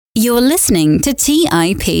You're listening to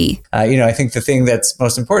TIP. I think the thing that's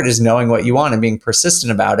most important is knowing what you want and being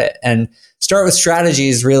persistent about it. And start with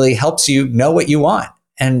strategies really helps you know what you want.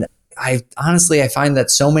 And I find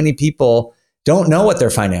that so many people don't know what their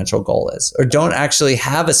financial goal is or don't actually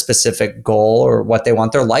have a specific goal or what they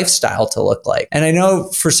want their lifestyle to look like. And I know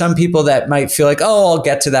for some people that might feel like, oh, I'll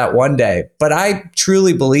get to that one day. But I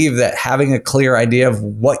truly believe that having a clear idea of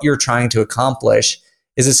what you're trying to accomplish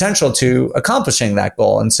is essential to accomplishing that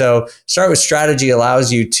goal. And so start with strategy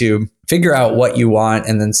allows you to figure out what you want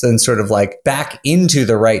and then sort of like back into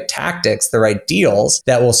the right tactics, the right deals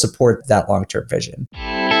that will support that long-term vision.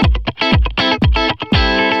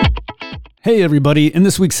 Hey everybody, in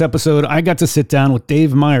this week's episode, I got to sit down with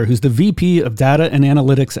Dave Meyer, who's the VP of Data and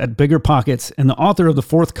Analytics at Bigger Pockets and the author of the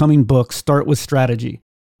forthcoming book, Start with Strategy.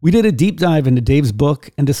 We did a deep dive into Dave's book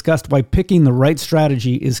and discussed why picking the right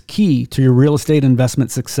strategy is key to your real estate investment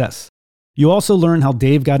success. You also learn how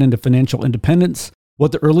Dave got into financial independence,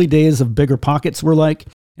 what the early days of Bigger Pockets were like,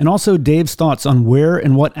 and also Dave's thoughts on where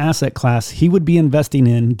and what asset class he would be investing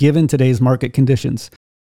in given today's market conditions.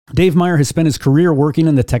 Dave Meyer has spent his career working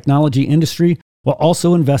in the technology industry while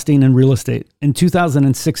also investing in real estate. In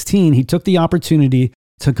 2016, he took the opportunity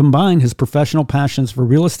to combine his professional passions for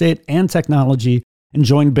real estate and technology and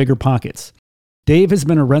joined Bigger Pockets. Dave has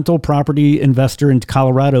been a rental property investor in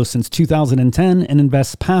Colorado since 2010 and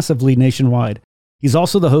invests passively nationwide. He's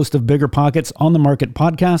also the host of Bigger Pockets On the Market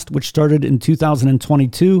podcast, which started in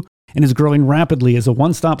 2022 and is growing rapidly as a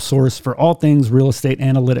one-stop source for all things real estate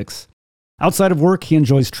analytics. Outside of work, he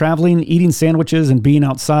enjoys traveling, eating sandwiches, and being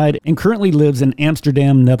outside, and currently lives in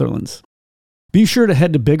Amsterdam, Netherlands. Be sure to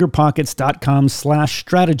head to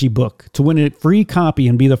biggerpockets.com/strategybook to win a free copy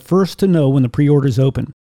and be the first to know when the pre-orders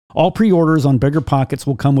open. All pre-orders on Bigger Pockets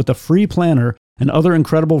will come with a free planner and other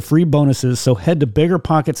incredible free bonuses, so head to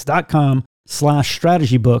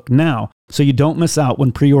biggerpockets.com/strategybook now so you don't miss out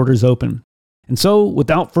when pre-orders open. And so,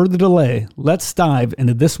 without further delay, let's dive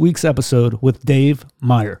into this week's episode with Dave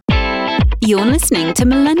Meyer. You're listening to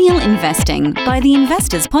Millennial Investing by the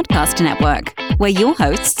Investors Podcast Network, where your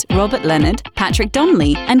hosts, Robert Leonard, Patrick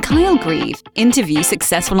Donnelly, and Kyle Grieve, interview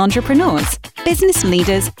successful entrepreneurs, business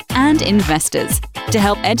leaders, and investors to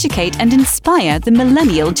help educate and inspire the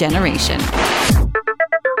millennial generation.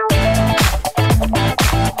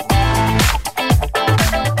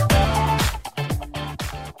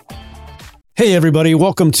 Hey everybody,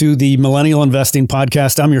 welcome to the Millennial Investing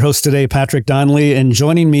Podcast. I'm your host today, Patrick Donnelly, and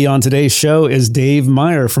joining me on today's show is Dave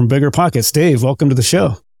Meyer from Bigger Pockets. Dave, welcome to the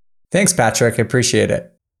show. Thanks, Patrick. I appreciate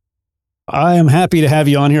it. I am happy to have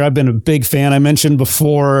you on here. I've been a big fan. I mentioned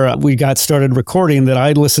before we got started recording that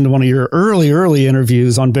I'd listened to one of your early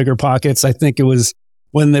interviews on Bigger Pockets. I think it was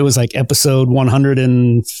when there was like episode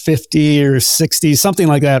 150 or 60, something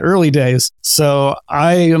like that, early days. So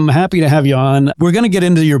I am happy to have you on. We're going to get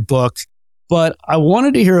into your book. But I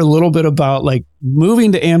wanted to hear a little bit about like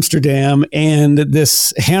moving to Amsterdam and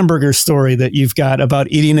this hamburger story that you've got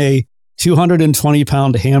about eating a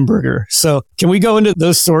 220-pound hamburger. So can we go into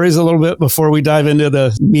those stories a little bit before we dive into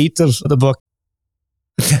the meat of the book?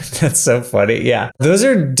 That's so funny. Yeah. Those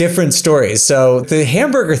are different stories. So the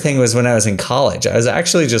hamburger thing was when I was in college. I was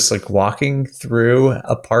actually just like walking through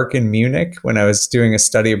a park in Munich when I was doing a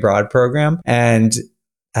study abroad program. And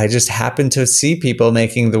I just happened to see people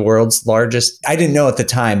making the world's largest. I didn't know at the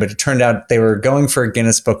time, but it turned out they were going for a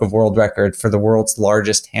Guinness Book of World Record for the world's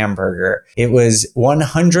largest hamburger. It was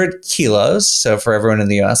 100 kilos. So for everyone in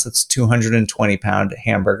the US, it's 220-pound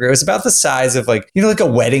hamburger. It was about the size of like a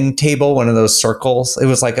wedding table, one of those circles. It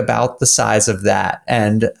was like about the size of that.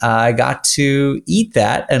 And I got to eat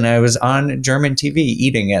that and I was on German TV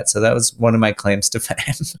eating it. So that was one of my claims to fame.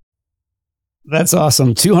 That's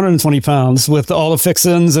awesome. 220 pounds with all the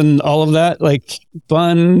fixins and all of that, like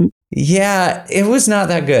bun. Yeah, it was not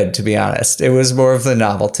that good, to be honest. It was more of the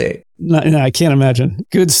novelty. No, I can't imagine.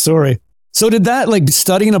 Good story. So did that, like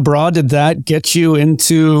studying abroad, did that get you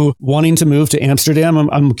into wanting to move to Amsterdam?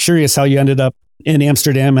 I'm curious how you ended up in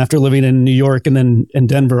Amsterdam after living in New York and then in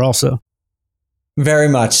Denver also. Very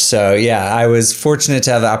much so. Yeah, I was fortunate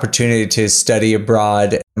to have the opportunity to study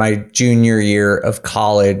abroad my junior year of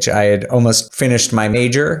college. I had almost finished my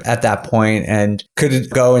major at that point and could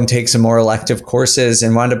go and take some more elective courses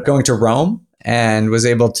and wound up going to Rome and was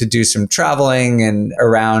able to do some traveling and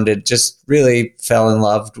around it. Just really fell in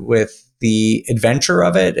love with the adventure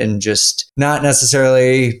of it and just not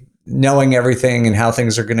necessarily knowing everything and how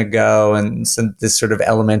things are going to go, and this sort of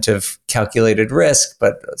element of calculated risk,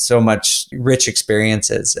 but so much rich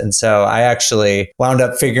experiences. And so I actually wound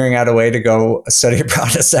up figuring out a way to go study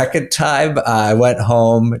abroad a second time. I went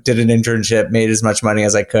home, did an internship, made as much money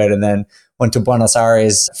as I could, and then went to Buenos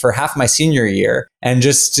Aires for half my senior year, and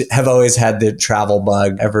just have always had the travel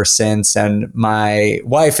bug ever since. And my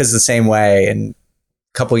wife is the same way. And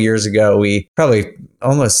a couple of years ago, we probably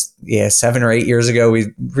almost 7 or 8 years ago, we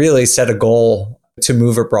really set a goal to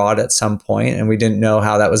move abroad at some point, and we didn't know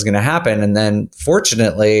how that was going to happen. And then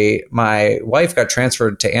fortunately, my wife got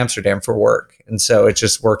transferred to Amsterdam for work. And so it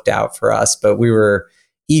just worked out for us, but we were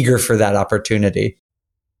eager for that opportunity.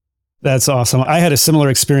 That's awesome. I had a similar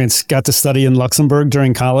experience, got to study in Luxembourg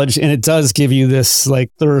during college, and it does give you this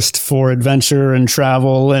like thirst for adventure and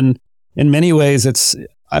travel. And in many ways,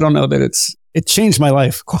 it changed my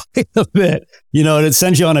life quite a bit, and it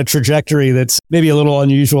sends you on a trajectory that's maybe a little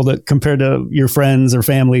unusual that compared to your friends or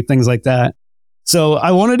family, things like that. So I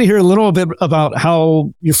wanted to hear a little bit about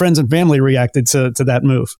how your friends and family reacted to that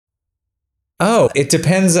move. Oh, it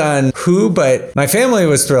depends on who, but my family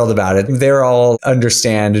was thrilled about it. They're all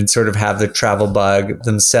understand and sort of have the travel bug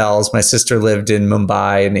themselves. My sister lived in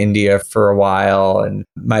Mumbai in India for a while, and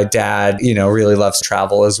my dad, really loves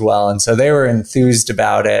travel as well. And so they were enthused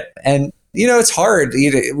about it. And, it's hard.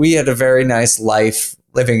 We had a very nice life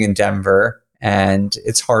living in Denver, and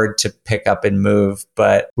it's hard to pick up and move,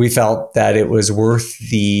 but we felt that it was worth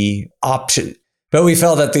the option. But we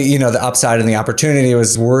felt that the upside and the opportunity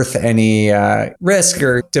was worth any risk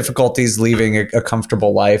or difficulties leaving a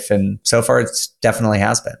comfortable life. And so far, it definitely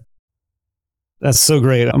has been. That's so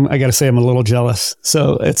great. I got to say, I'm a little jealous.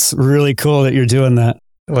 So it's really cool that you're doing that.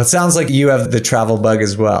 Well, it sounds like you have the travel bug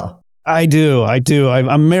as well. I do.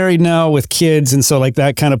 I'm married now with kids. And so like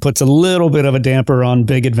that kind of puts a little bit of a damper on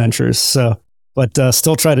big adventures. But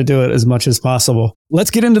still try to do it as much as possible.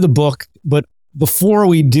 Let's get into the book. But before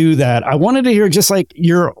we do that, I wanted to hear just like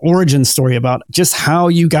your origin story about just how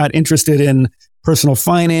you got interested in personal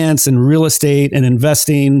finance and real estate and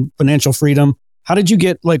investing, financial freedom. How did you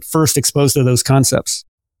get first exposed to those concepts?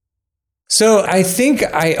 So I think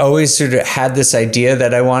I always sort of had this idea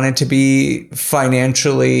that I wanted to be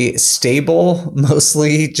financially stable,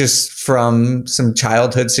 mostly just from some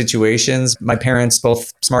childhood situations. My parents,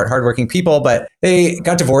 both smart, hardworking people, but they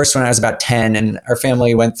got divorced when I was about 10, and our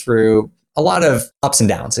family went through a lot of ups and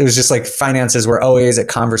downs. It was just like finances were always a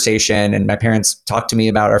conversation, and my parents talked to me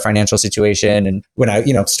about our financial situation. And when I,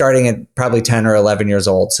 starting at probably 10 or 11 years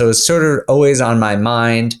old. So it was sort of always on my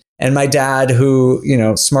mind. And my dad, who,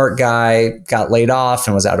 smart guy, got laid off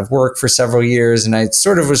and was out of work for several years. And I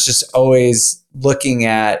sort of was just always looking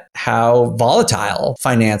at how volatile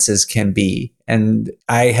finances can be. And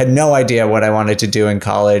I had no idea what I wanted to do in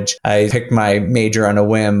college. I picked my major on a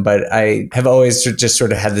whim, but I have always just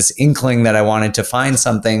sort of had this inkling that I wanted to find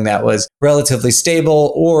something that was relatively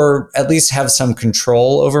stable, or at least have some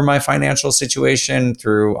control over my financial situation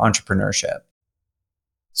through entrepreneurship.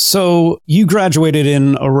 So you graduated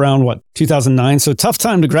in around 2009? So tough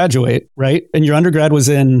time to graduate, right? And your undergrad was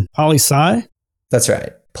in poli-sci? That's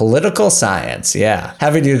right. Political science. Yeah.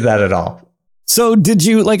 Haven't used that at all. So did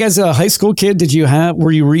you, as a high school kid,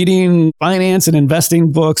 were you reading finance and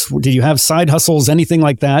investing books? Did you have side hustles, anything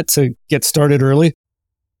like that to get started early?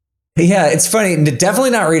 Yeah, it's funny.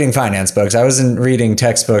 Definitely not reading finance books. I wasn't reading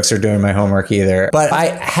textbooks or doing my homework either. But I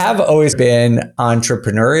have always been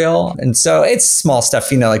entrepreneurial. And so it's small stuff,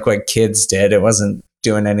 like what kids did. It wasn't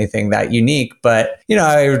doing anything that unique. But,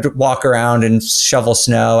 I would walk around and shovel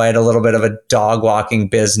snow. I had a little bit of a dog walking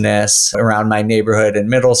business around my neighborhood in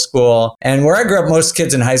middle school. And where I grew up, most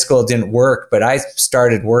kids in high school didn't work. But I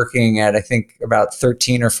started working at, I think, about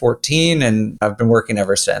 13 or 14. And I've been working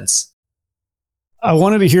ever since. I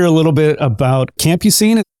wanted to hear a little bit about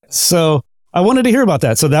Campusine. So I wanted to hear about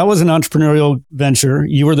that. So that was an entrepreneurial venture.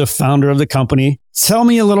 You were the founder of the company. Tell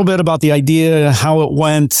me a little bit about the idea, how it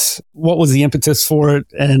went, what was the impetus for it,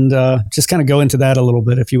 and just kind of go into that a little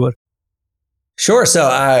bit, if you would. Sure.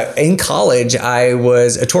 So in college, I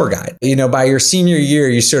was a tour guide. By your senior year,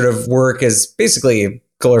 you sort of work as basically a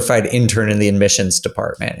glorified intern in the admissions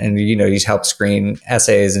department. And, you help screen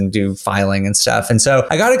essays and do filing and stuff. And so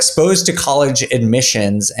I got exposed to college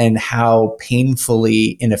admissions and how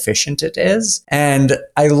painfully inefficient it is. And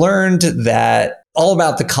I learned that all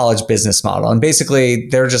about the college business model. And basically,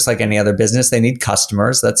 they're just like any other business. They need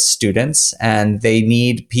customers, that's students, and they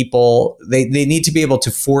need people, they need to be able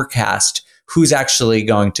to forecast who's actually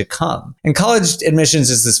going to come. And college admissions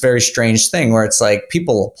is this very strange thing where it's like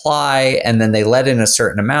people apply and then they let in a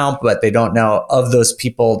certain amount, but they don't know of those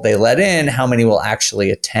people they let in, how many will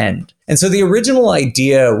actually attend. And so the original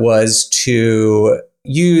idea was to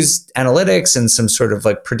use analytics and some sort of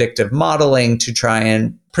like predictive modeling to try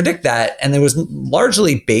and predict that. And it was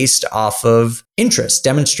largely based off of interest,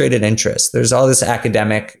 demonstrated interest. There's all this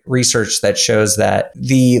academic research that shows that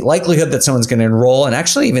the likelihood that someone's going to enroll and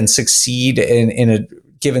actually even succeed in a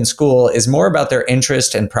given school is more about their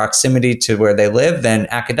interest and proximity to where they live than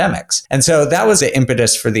academics. And so that was the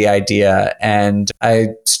impetus for the idea. And I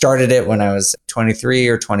started it when I was 23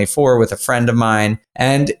 or 24 with a friend of mine,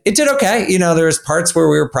 and it did okay. There was parts where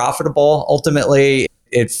we were profitable. Ultimately,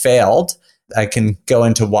 it failed. I can go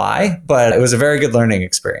into why, but it was a very good learning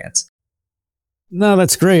experience. No,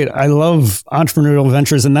 that's great. I love entrepreneurial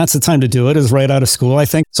ventures, and that's the time to do it, is right out of school, I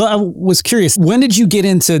think. So I was curious, when did you get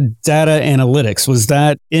into data analytics? Was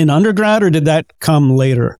that in undergrad or did that come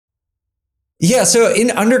later? Yeah. So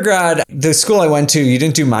in undergrad, the school I went to, you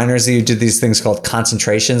didn't do minors. You did these things called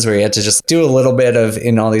concentrations where you had to just do a little bit of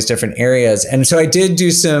in all these different areas. And so I did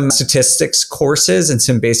do some statistics courses and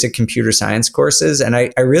some basic computer science courses. And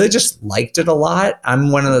I really just liked it a lot.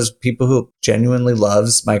 I'm one of those people who genuinely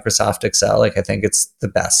loves Microsoft Excel. Like, I think it's the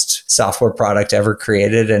best software product ever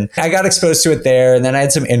created. And I got exposed to it there. And then I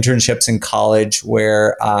had some internships in college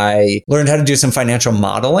where I learned how to do some financial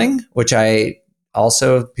modeling, which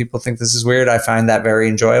also, people think this is weird. I find that very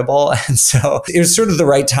enjoyable. And so it was sort of the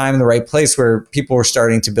right time, the right place where people were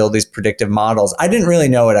starting to build these predictive models. I didn't really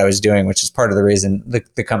know what I was doing, which is part of the reason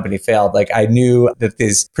the company failed. Like, I knew that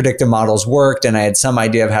these predictive models worked and I had some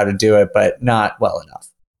idea of how to do it, but not well enough.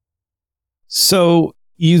 So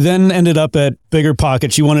you then ended up at Bigger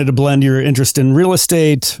Pockets. You wanted to blend your interest in real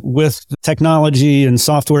estate with technology and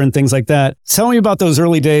software and things like that. Tell me about those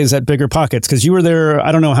early days at Bigger Pockets, because you were there.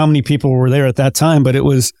 I don't know how many people were there at that time, but it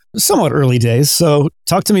was somewhat early days. So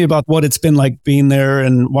talk to me about what it's been like being there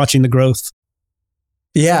and watching the growth.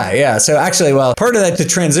 Yeah. So actually, part of that, the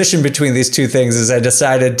transition between these two things is I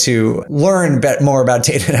decided to learn more about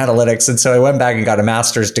data and analytics. And so I went back and got a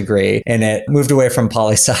master's degree in it, moved away from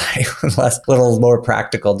poli-sci, a little more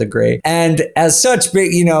practical degree. And as such,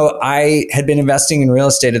 I had been investing in real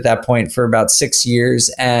estate at that point for about 6 years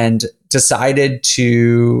and decided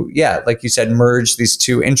to, like you said, merge these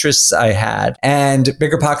two interests I had. And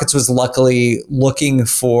Bigger Pockets was luckily looking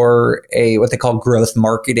for what they call growth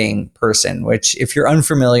marketing person, which, if you're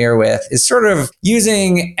unfamiliar with, is sort of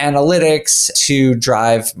using analytics to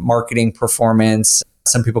drive marketing performance.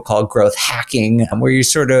 Some people call it growth hacking, where you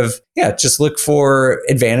sort of, just look for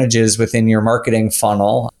advantages within your marketing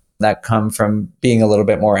funnel that come from being a little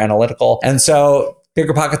bit more analytical. And so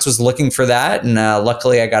Bigger Pockets was looking for that. And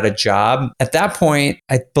luckily, I got a job. At that point,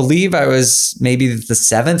 I believe I was maybe the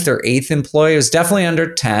 7th or 8th employee. It was definitely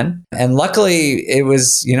under 10. And luckily, it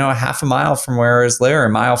was, a half a mile from where I was there, a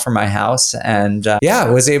mile from my house. And I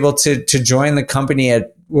was able to join the company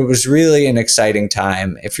at what was really an exciting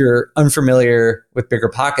time. If you're unfamiliar with Bigger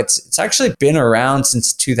Pockets, it's actually been around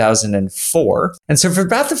since 2004. And so for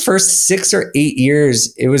about the first 6 or 8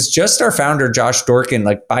 years, it was just our founder, Josh Dorkin,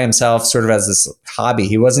 like by himself, sort of as this hobby.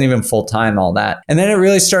 He wasn't even full-time, all that. And then it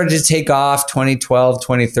really started to take off 2012,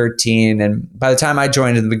 2013. And by the time I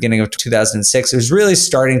joined in the beginning of 2006, it was really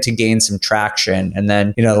starting to gain some traction. And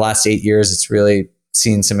then, the last 8 years, it's really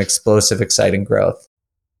seen some explosive, exciting growth.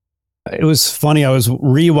 It was funny. I was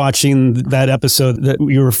rewatching that episode that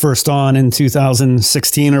you were first on in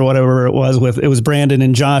 2016 or whatever it was Brandon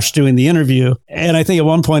and Josh doing the interview. And I think at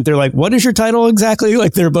one point they're like, "What is your title exactly?"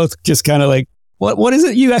 Like, they're both just kind of like, what is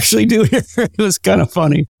it you actually do here? It was kind of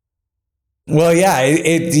funny. Well,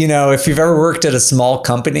 if you've ever worked at a small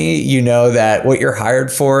company, you know that what you're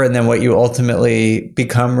hired for and then what you ultimately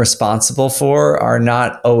become responsible for are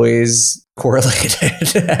not always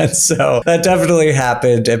correlated. And so that definitely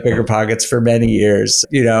happened at Bigger Pockets for many years.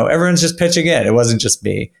 Everyone's just pitching in. It wasn't just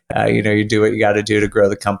me. You do what you got to do to grow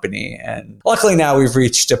the company. And luckily now we've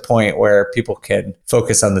reached a point where people can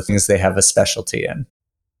focus on the things they have a specialty in.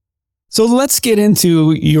 So let's get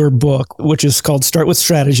into your book, which is called Start with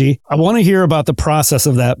Strategy. I want to hear about the process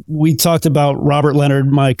of that. We talked about Robert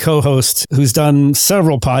Leonard, my co-host, who's done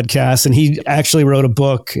several podcasts, and he actually wrote a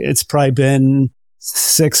book. It's probably been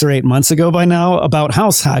 6 or 8 months ago by now about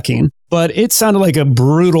house hacking, but it sounded like a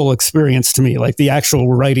brutal experience to me, like the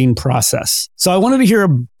actual writing process. So I wanted to hear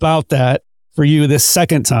about that for you this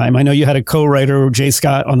second time. I know you had a co-writer, Jay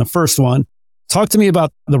Scott, on the first one. Talk to me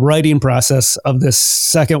about the writing process of this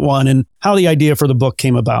second one and how the idea for the book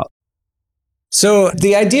came about. So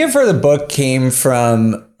the idea for the book came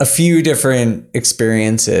from a few different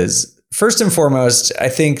experiences. First and foremost, I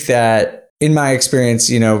think that in my experience,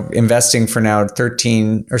 investing for now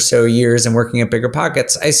 13 or so years and working at Bigger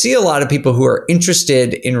Pockets, I see a lot of people who are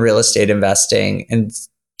interested in real estate investing and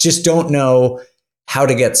just don't know how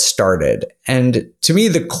to get started. And to me,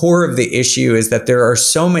 the core of the issue is that there are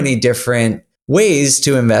so many different ways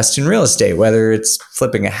to invest in real estate, whether it's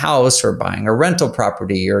flipping a house or buying a rental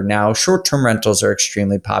property, or now short-term rentals are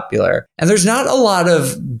extremely popular. And there's not a lot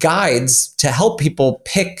of guides to help people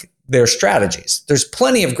pick their strategies. There's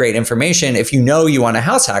plenty of great information. If you want a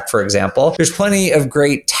house hack, for example, there's plenty of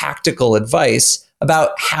great tactical advice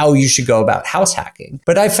about how you should go about house hacking.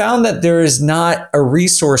 But I found that there is not a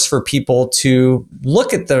resource for people to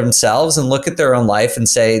look at themselves and look at their own life and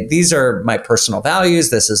say, these are my personal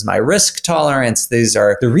values, this is my risk tolerance, these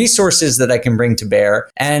are the resources that I can bring to bear,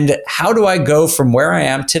 and how do I go from where I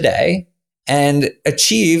am today and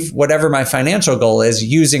achieve whatever my financial goal is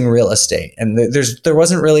using real estate. And there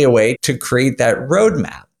wasn't really a way to create that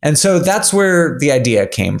roadmap. And so that's where the idea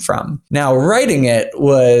came from. Now, writing it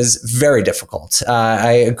was very difficult.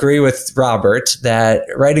 I agree with Robert that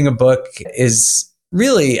writing a book is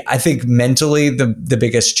really, I think, mentally the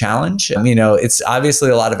biggest challenge. It's obviously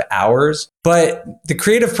a lot of hours, but the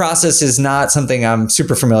creative process is not something I'm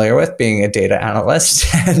super familiar with, being a data analyst.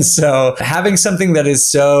 And so having something that is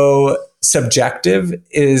so subjective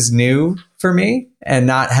is new for me, and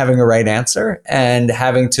not having a right answer and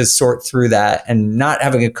having to sort through that and not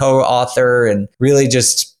having a co-author and really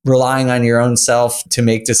just relying on your own self to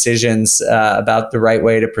make decisions about the right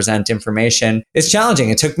way to present information is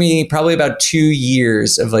challenging. It took me probably about 2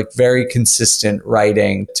 years of very consistent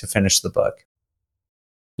writing to finish the book.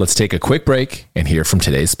 Let's take a quick break and hear from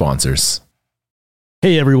today's sponsors.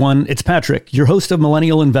 Hey everyone, it's Patrick, your host of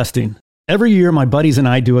Millennial Investing. Every year, my buddies and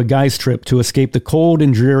I do a guy's trip to escape the cold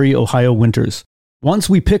and dreary Ohio winters. Once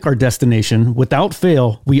we pick our destination, without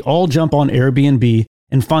fail, we all jump on Airbnb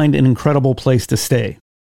and find an incredible place to stay.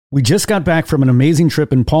 We just got back from an amazing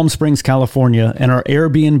trip in Palm Springs, California, and our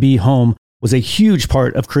Airbnb home was a huge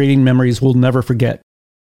part of creating memories we'll never forget.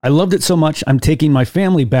 I loved it so much, I'm taking my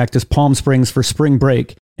family back to Palm Springs for spring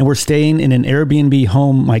break, and we're staying in an Airbnb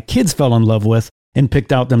home my kids fell in love with and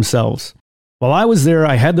picked out themselves. While I was there,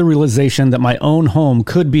 I had the realization that my own home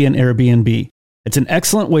could be an Airbnb. It's an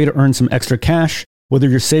excellent way to earn some extra cash, whether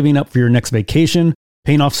you're saving up for your next vacation,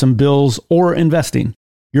 paying off some bills, or investing.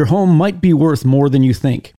 Your home might be worth more than you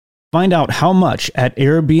think. Find out how much at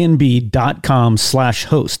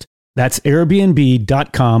airbnb.com/host. That's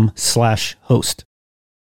airbnb.com/host.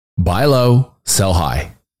 Buy low, sell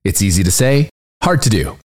high. It's easy to say, hard to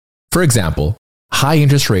do. For example, high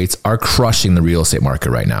interest rates are crushing the real estate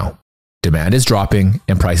market right now. Demand is dropping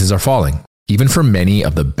and prices are falling, even for many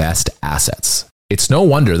of the best assets. It's no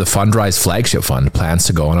wonder the Fundrise flagship fund plans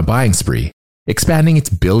to go on a buying spree, expanding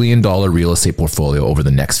its billion-dollar real estate portfolio over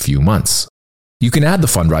the next few months. You can add the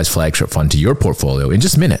Fundrise flagship fund to your portfolio in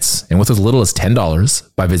just minutes and with as little as $10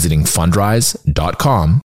 by visiting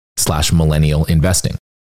fundrise.com/millennial investing.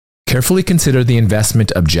 Carefully consider the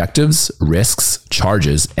investment objectives, risks,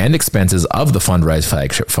 charges, and expenses of the Fundrise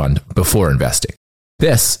flagship fund before investing.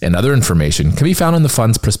 This and other information can be found in the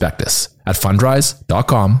fund's prospectus at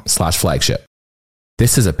fundrise.com/flagship.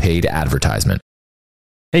 This is a paid advertisement.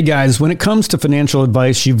 Hey guys, when it comes to financial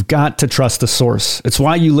advice, you've got to trust the source. It's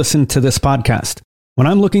why you listen to this podcast. When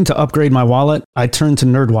I'm looking to upgrade my wallet, I turn to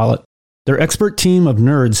NerdWallet. Their expert team of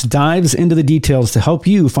nerds dives into the details to help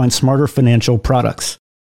you find smarter financial products.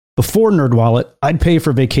 Before NerdWallet, I'd pay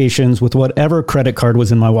for vacations with whatever credit card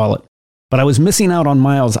was in my wallet. But I was missing out on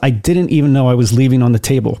miles I didn't even know I was leaving on the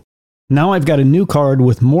table. Now I've got a new card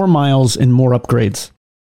with more miles and more upgrades.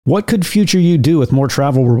 What could future you do with more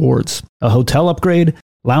travel rewards? A hotel upgrade?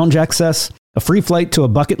 Lounge access? A free flight to a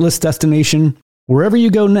bucket list destination? Wherever you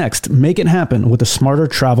go next, make it happen with a smarter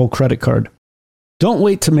travel credit card. Don't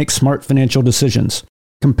wait to make smart financial decisions.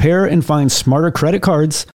 Compare and find smarter credit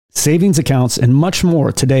cards, savings accounts, and much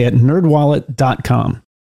more today at nerdwallet.com.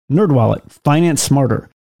 NerdWallet, finance smarter.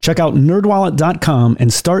 Check out nerdwallet.com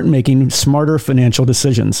and start making smarter financial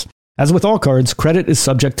decisions. As with all cards, credit is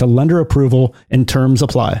subject to lender approval and terms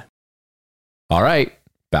apply. All right,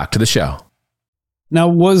 back to the show. Now,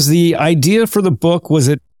 was the idea for the book, was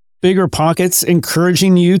it Bigger Pockets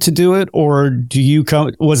encouraging you to do it, or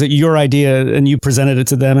was it your idea and you presented it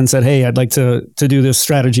to them and said, hey, I'd like to do this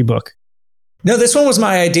strategy book? No, this one was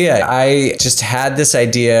my idea. I just had this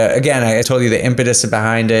idea. Again, I told you the impetus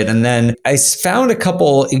behind it. And then I found a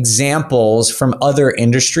couple examples from other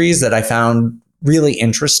industries that I found really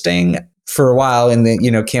interesting. for a while in the,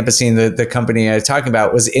 Campusine, the company I was talking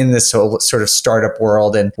about, was in this sort of startup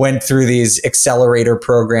world and went through these accelerator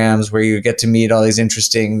programs where you get to meet all these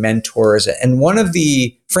interesting mentors. And one of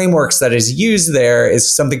the frameworks that is used there is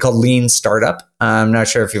something called Lean Startup. I'm not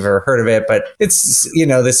sure if you've ever heard of it, but it's,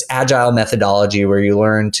 this agile methodology where you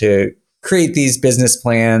learn to create these business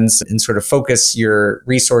plans and sort of focus your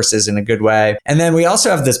resources in a good way. And then we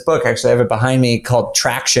also have this book, actually I have it behind me, called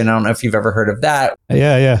Traction. I don't know if you've ever heard of that.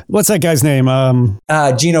 Yeah. What's that guy's name?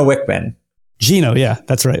 Gino Wickman. Gino, yeah,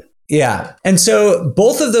 that's right. Yeah. And so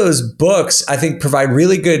both of those books, I think, provide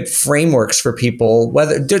really good frameworks for people,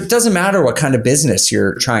 whether it doesn't matter what kind of business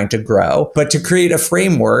you're trying to grow, but to create a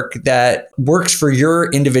framework that works for your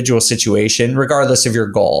individual situation, regardless of your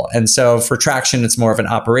goal. And so for Traction, it's more of an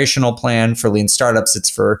operational plan. For Lean Startups, it's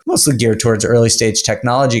for mostly geared towards early stage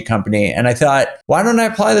technology company. And I thought, why don't I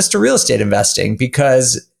apply this to real estate investing?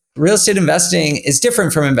 Because real estate investing is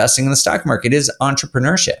different from investing in the stock market. It is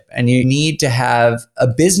entrepreneurship, and you need to have a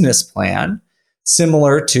business plan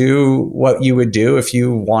similar to what you would do if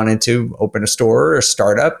you wanted to open a store or a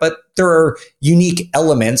startup. But there are unique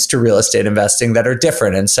elements to real estate investing that are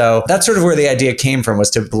different. And so that's sort of where the idea came from, was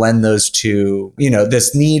to blend those two,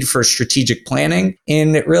 this need for strategic planning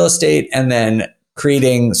in real estate and then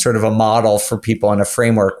creating sort of a model for people and a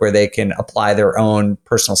framework where they can apply their own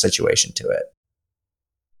personal situation to it.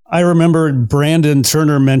 I remember Brandon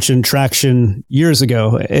Turner mentioned Traction years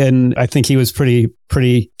ago, and I think he was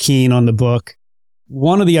pretty keen on the book.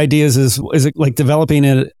 One of the ideas is it like developing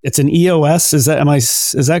it's an EOS? Is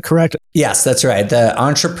that correct? Yes, that's right. The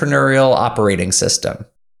Entrepreneurial Operating System.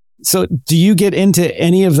 So do you get into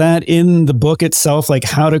any of that in the book itself, like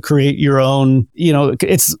how to create your own,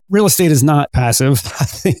 real estate is not passive. I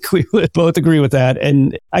think we would both agree with that.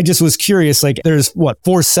 And I just was curious, like there's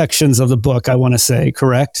 4 sections of the book, I want to say,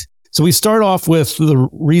 correct? So we start off with the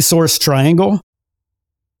resource triangle.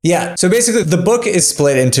 Yeah. So basically the book is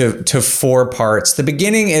split into 4 parts. The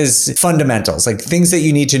beginning is fundamentals, like things that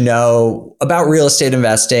you need to know about real estate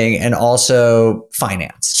investing and also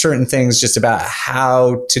finance, certain things just about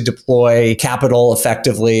how to deploy capital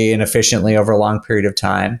effectively and efficiently over a long period of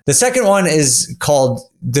time. The second one is called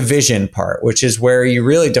the vision part, which is where you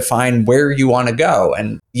really define where you want to go.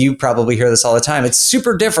 And you probably hear this all the time. It's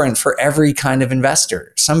super different for every kind of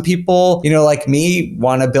investor. Some people, like me,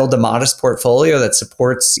 want to build a modest portfolio that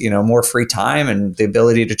supports, more free time and the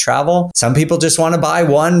ability to travel. Some people just want to buy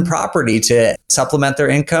one property to supplement their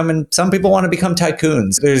income. And some people want to become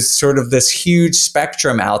tycoons. There's sort of this huge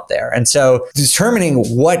spectrum out there. And so determining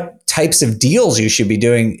what types of deals you should be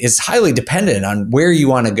doing is highly dependent on where you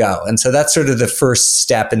want to go. And so that's sort of the first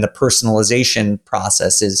step in the personalization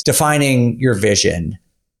process, is defining your vision.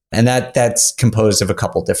 And that's composed of a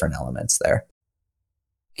couple different elements there.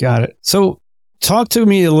 Got it. So talk to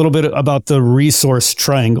me a little bit about the resource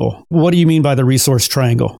triangle. What do you mean by the resource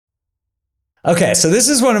triangle? Okay, so this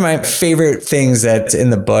is one of my favorite things that's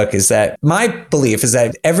in the book, is that my belief is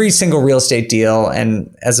that every single real estate deal,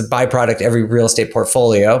 and as a byproduct, every real estate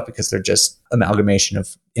portfolio, because they're just amalgamation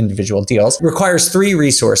of individual deals, requires 3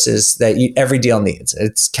 resources that every deal needs.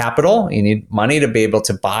 It's capital. You need money to be able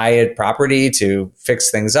to buy a property, to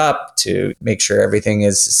fix things up, to make sure everything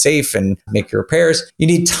is safe and make your repairs. You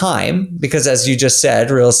need time, because as you just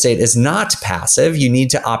said, real estate is not passive. You need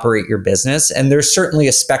to operate your business. And there's certainly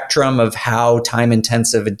a spectrum of how time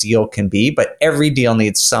intensive a deal can be, but every deal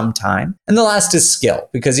needs some time. And the last is skill,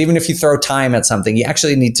 because even if you throw time at something, you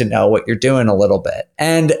actually need to know what you're doing a little bit.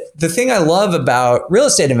 And the thing I love about real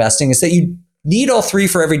estate investing is that you need all 3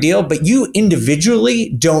 for every deal, but you individually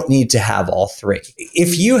don't need to have all 3.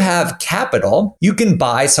 If you have capital, you can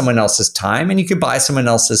buy someone else's time and you can buy someone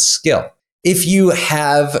else's skill. If you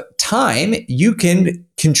have time, you can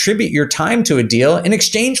contribute your time to a deal in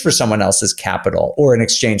exchange for someone else's capital or in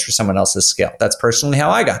exchange for someone else's skill. That's personally how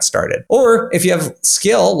I got started. Or if you have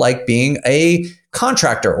skill like being a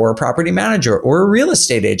contractor or a property manager or a real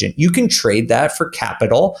estate agent, you can trade that for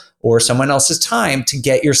capital or someone else's time to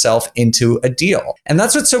get yourself into a deal. And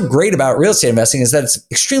that's what's so great about real estate investing, is that it's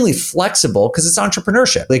extremely flexible because it's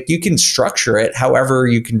entrepreneurship. Like you can structure it however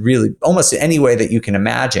you can, really almost any way that you can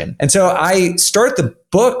imagine. And so I start the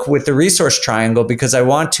book with the resource triangle because I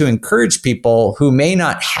want to encourage people who may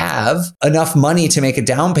not have enough money to make a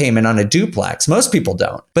down payment on a duplex. Most people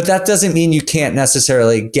don't. But that doesn't mean you can't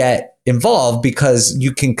necessarily get involved, because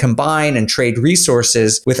you can combine and trade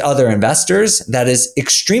resources with other investors. That is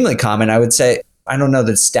extremely common. I would say, I don't know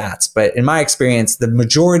the stats, but in my experience, the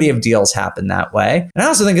majority of deals happen that way. And I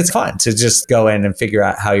also think it's fun to just go in and figure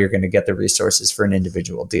out how you're going to get the resources for an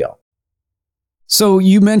individual deal. So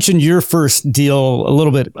you mentioned your first deal a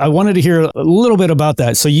little bit. I wanted to hear a little bit about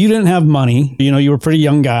that. So you didn't have money. You were a pretty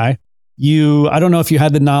young guy. I don't know if you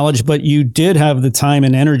had the knowledge, but you did have the time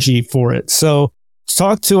and energy for it. So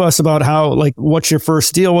talk to us about what your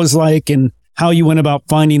first deal was like and how you went about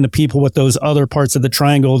finding the people with those other parts of the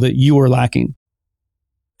triangle that you were lacking.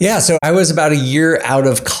 Yeah, so I was about a year out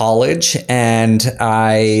of college and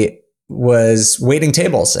I was waiting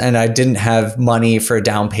tables and I didn't have money for a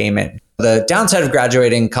down payment. The downside of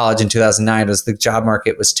graduating college in 2009 was the job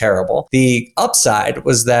market was terrible. The upside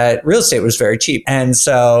was that real estate was very cheap. And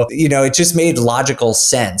so, it just made logical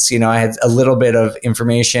sense. I had a little bit of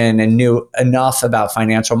information and knew enough about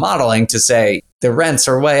financial modeling to say the rents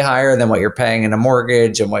are way higher than what you're paying in a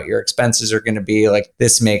mortgage and what your expenses are going to be. Like,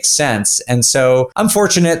 this makes sense. And so I'm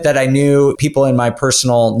fortunate that I knew people in my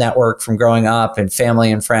personal network from growing up and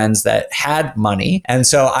family and friends that had money. And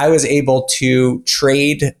so I was able to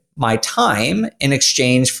trade my time in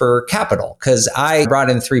exchange for capital because I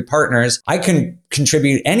brought in 3 partners. I couldn't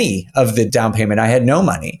contribute any of the down payment. I had no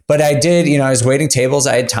money, but I did, I was waiting tables.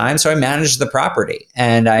 I had time. So I managed the property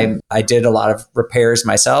and I did a lot of repairs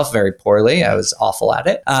myself very poorly. I was awful at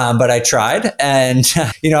it. But I tried and,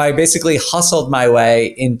 I basically hustled my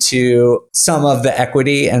way into some of the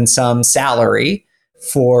equity and some salary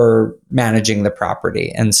for managing the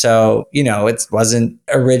property. And so, it wasn't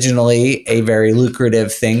originally a very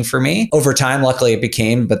lucrative thing for me. Over time, luckily it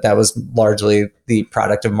became, but that was largely the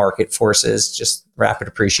product of market forces, just rapid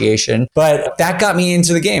appreciation. But that got me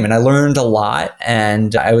into the game and I learned a lot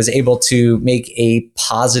and I was able to make a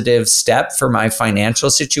positive step for my financial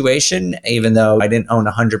situation, even though I didn't own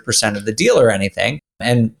 100% of the deal or anything.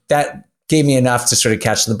 And that gave me enough to sort of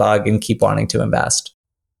catch the bug and keep wanting to invest.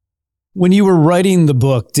 When you were writing the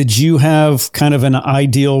book, did you have kind of an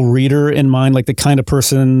ideal reader in mind, like the kind of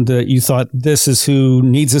person that you thought, this is who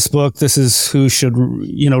needs this book, this is who should,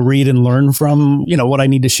 read and learn from, what I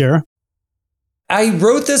need to share? I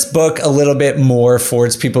wrote this book a little bit more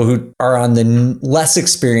towards people who are on the less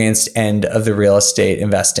experienced end of the real estate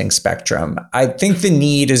investing spectrum. I think the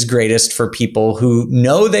need is greatest for people who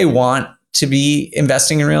know they want to be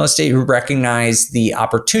investing in real estate, who recognize the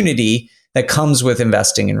opportunity that comes with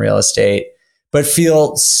investing in real estate, but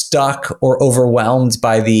feel stuck or overwhelmed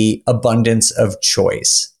by the abundance of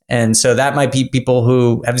choice. And so that might be people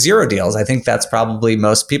who have 0 deals. I think that's probably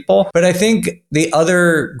most people. But I think the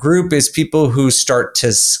other group is people who start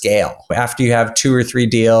to scale. After you have 2 or 3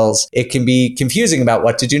 deals, it can be confusing about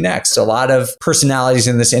what to do next. A lot of personalities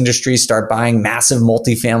in this industry start buying massive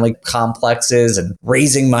multifamily complexes and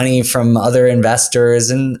raising money from other investors.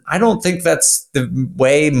 And I don't think that's the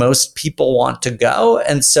way most people want to go.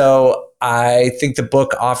 And so I think the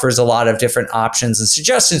book offers a lot of different options and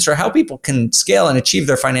suggestions for how people can scale and achieve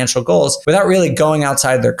their financial goals without really going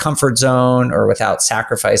outside their comfort zone or without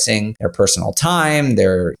sacrificing their personal time.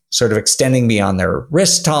 They're sort of extending beyond their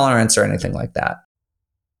risk tolerance or anything like that.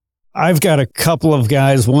 I've got a couple of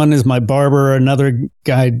guys. One is my barber. Another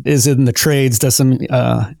guy is in the trades, does some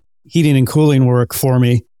heating and cooling work for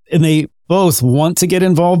me. And they both want to get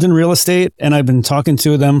involved in real estate. And I've been talking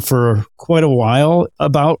to them for quite a while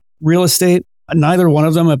about real estate. Neither one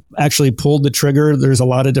of them have actually pulled the trigger. There's a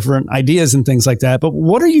lot of different ideas and things like that. But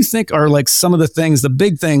what do you think are like some of the things, the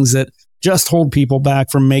big things that just hold people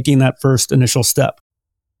back from making that first initial step?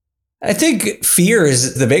 I think fear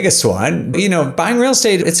is the biggest one. Buying real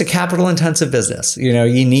estate, it's a capital intensive business. You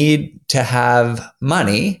need to have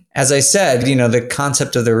money. As I said, the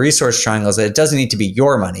concept of the resource triangle is that it doesn't need to be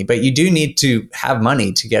your money, but you do need to have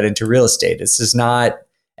money to get into real estate. This is not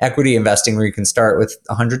equity investing where you can start with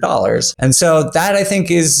 $100. And so that, I think,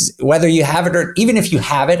 is whether you have it or even if you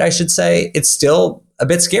have it, I should say, it's still a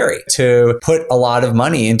bit scary to put a lot of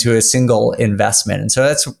money into a single investment. And so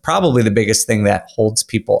that's probably the biggest thing that holds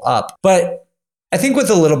people up. But I think with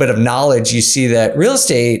a little bit of knowledge, you see that real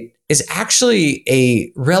estate is actually a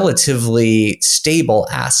relatively stable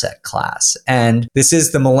asset class. And this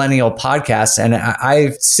is the Millennial Podcast. And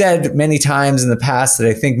I've said many times in the past that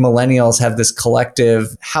I think millennials have this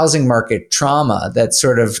collective housing market trauma that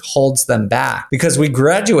sort of holds them back because we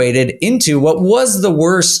graduated into what was the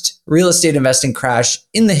worst real estate investing crash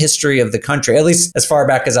in the history of the country, at least as far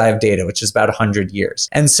back as I have data, which is about 100 years.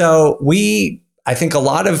 And so I think a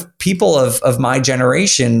lot of people of my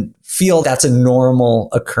generation feel that's a normal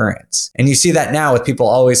occurrence. And you see that now with people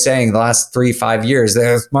always saying the last 3-5 years,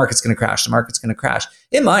 the market's going to crash, the market's going to crash.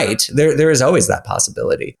 It might. There is always that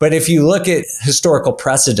possibility. But if you look at historical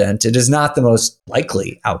precedent, it is not the most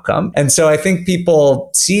likely outcome. And so I think people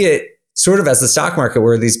see it sort of as the stock market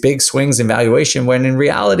where these big swings in valuation, when in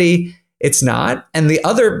reality, it's not. And the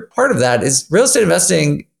other part of that is real estate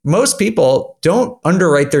investing most people don't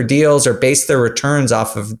underwrite their deals or base their returns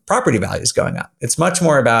off of property values going up. It's much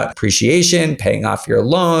more about appreciation, paying off your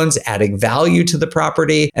loans, adding value to the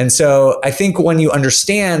property. And so I think when you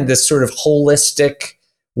understand this sort of holistic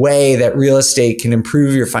way that real estate can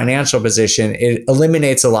improve your financial position, it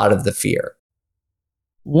eliminates a lot of the fear.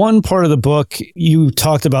 One part of the book, you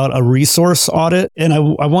talked about a resource audit, and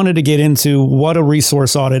I wanted to get into what a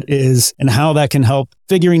resource audit is and how that can help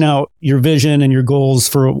figuring out your vision and your goals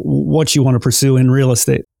for what you want to pursue in real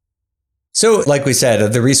estate. So like we said,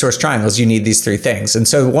 of the resource triangles, you need these three things. And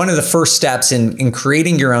so one of the first steps in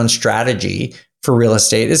creating your own strategy for real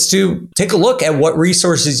estate is to take a look at what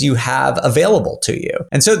resources you have available to you.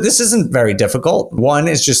 And so this isn't very difficult. One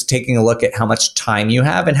is just taking a look at how much time you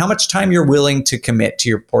have and how much time you're willing to commit to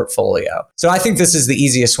your portfolio. So I think this is the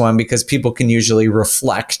easiest one because people can usually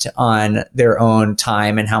reflect on their own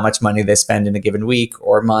time and how much money they spend in a given week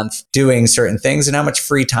or month doing certain things and how much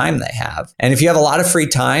free time they have. And if you have a lot of free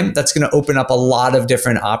time, that's going to open up a lot of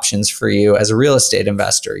different options for you as a real estate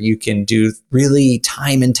investor. You can do really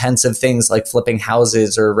time intensive things like flipping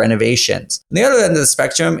houses or renovations. On the other end of the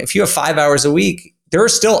spectrum, if you have 5 hours a week, there are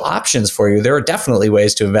still options for you. There are definitely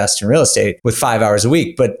ways to invest in real estate with 5 hours a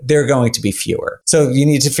week, but they're going to be fewer. So you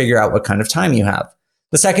need to figure out what kind of time you have.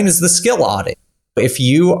 The second is the skill audit. If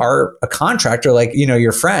you are a contractor like,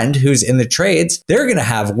 your friend who's in the trades, they're going to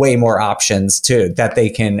have way more options that they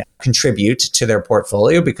can contribute to their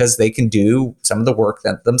portfolio because they can do some of the work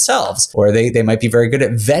themselves, or they might be very good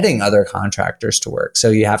at vetting other contractors to work. So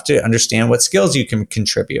you have to understand what skills you can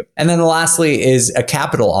contribute. And then lastly is a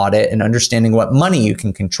capital audit and understanding what money you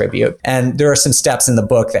can contribute. And there are some steps in the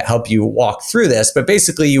book that help you walk through this, but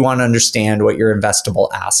basically you want to understand what your investable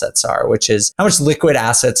assets are, which is how much liquid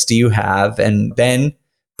assets do you have, and then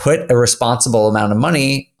put a responsible amount of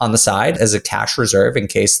money on the side as a cash reserve in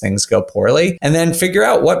case things go poorly, and then figure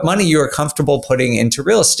out what money you are comfortable putting into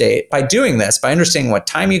real estate. By doing this, by understanding what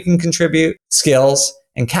time you can contribute, skills,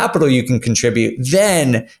 and capital you can contribute,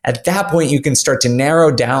 then at that point, you can start to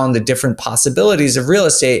narrow down the different possibilities of real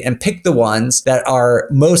estate and pick the ones that are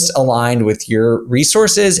most aligned with your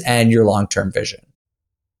resources and your long-term vision.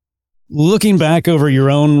 Looking back over your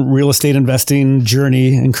own real estate investing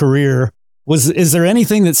journey and career, is there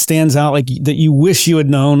anything that stands out like that you wish you had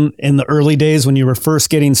known in the early days when you were first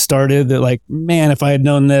getting started that like, man, if I had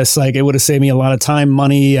known this, like it would have saved me a lot of time,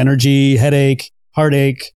 money, energy, headache,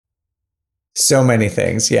 heartache? So many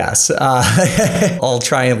things, yes. I'll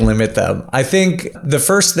try and limit them. I think the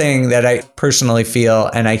first thing that I personally feel,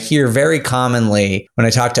 and I hear very commonly when I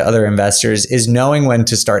talk to other investors, is knowing when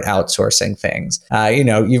to start outsourcing things.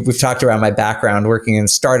 We've talked about my background working in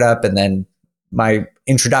startup, and then my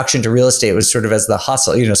introduction to real estate was sort of as the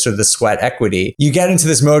hustle, sort of the sweat equity. You get into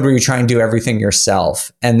this mode where you try and do everything yourself.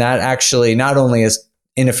 And that actually not only is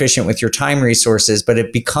inefficient with your time resources, but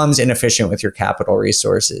it becomes inefficient with your capital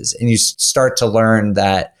resources. And you start to learn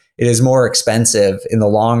that it is more expensive in the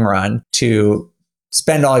long run to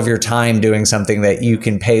spend all of your time doing something that you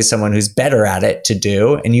can pay someone who's better at it to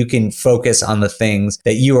do, and you can focus on the things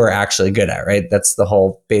that you are actually good at, right? That's the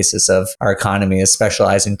whole basis of our economy, is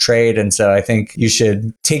specialize in trade. And so I think you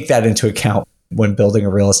should take that into account when building a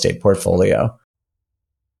real estate portfolio.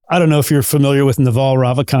 I don't know if you're familiar with Naval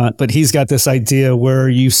Ravikant, but he's got this idea where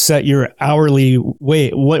you set your hourly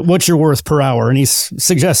what's your worth per hour. And he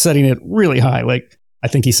suggests setting it really high, like I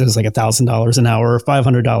think he says like $1,000 an hour or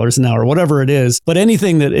 $500 an hour, whatever it is. But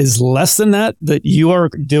anything that is less than that you are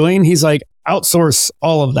doing, he's like, outsource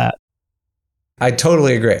all of that. I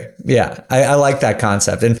totally agree. Yeah, I like that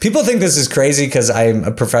concept. And people think this is crazy because I'm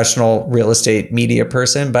a professional real estate media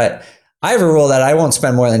person, but I have a rule that I won't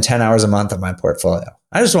spend more than 10 hours a month on my portfolio.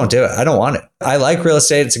 I just won't do it. I don't want it. I like real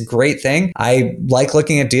estate. It's a great thing. I like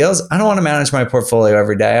looking at deals. I don't want to manage my portfolio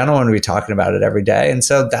every day. I don't want to be talking about it every day. And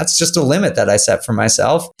so that's just a limit that I set for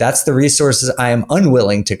myself. That's the resources I am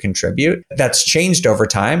unwilling to contribute. That's changed over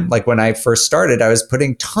time. Like when I first started, I was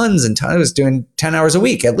putting tons and tons, I was doing 10 hours a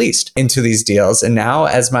week at least into these deals. And now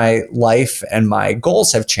as my life and my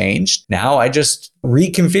goals have changed, now I just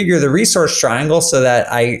reconfigure the resource triangle so that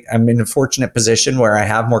I'm in a fortunate position where I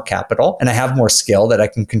have more capital and I have more skill that I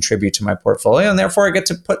can contribute to my portfolio, and therefore I get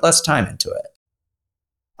to put less time into it.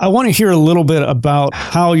 I want to hear a little bit about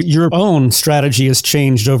how your own strategy has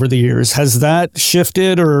changed over the years. Has that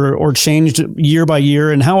shifted or changed year by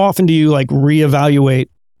year? And how often do you reevaluate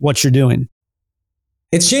what you're doing?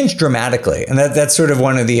 It's changed dramatically. And that's sort of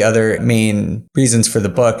one of the other main reasons for the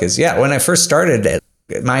book is, when I first started it,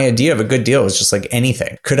 my idea of a good deal was just like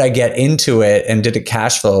anything. Could I get into it and did it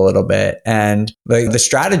cash flow a little bit? And the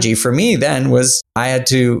strategy for me then was I had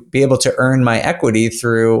to be able to earn my equity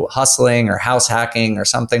through hustling or house hacking or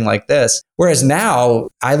something like this. Whereas now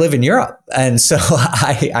I live in Europe. And so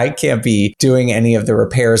I can't be doing any of the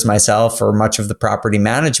repairs myself or much of the property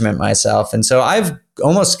management myself. And so I've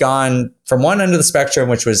almost gone from one end of the spectrum,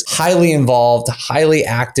 which was highly involved, highly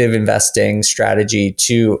active investing strategy,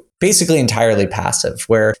 to basically entirely passive,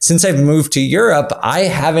 where since I've moved to Europe, I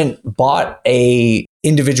haven't bought a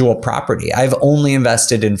individual property. I've only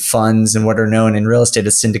invested in funds and what are known in real estate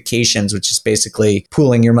as syndications, which is basically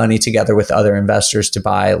pooling your money together with other investors to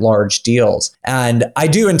buy large deals. And I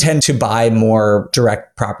do intend to buy more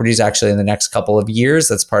direct properties actually in the next couple of years.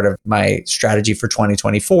 That's part of my strategy for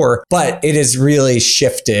 2024, but it has really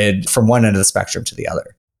shifted from one end of the spectrum to the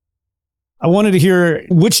other. I wanted to hear,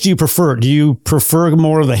 which do you prefer? Do you prefer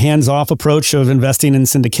more of the hands-off approach of investing in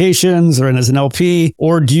syndications or as an LP?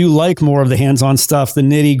 Or do you like more of the hands-on stuff, the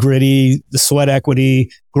nitty-gritty, the sweat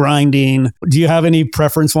equity, grinding? Do you have any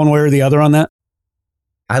preference one way or the other on that?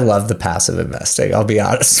 I love the passive investing. I'll be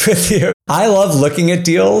honest with you. I love looking at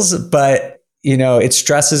deals, but it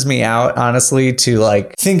stresses me out, honestly, to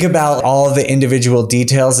like think about all of the individual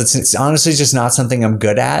details. It's honestly just not something I'm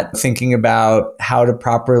good at. Thinking about how to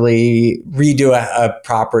properly redo a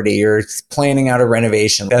property or planning out a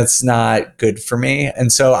renovation. That's not good for me.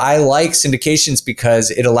 And so I like syndications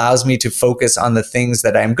because it allows me to focus on the things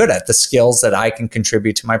that I'm good at, the skills that I can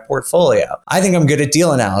contribute to my portfolio. I think I'm good at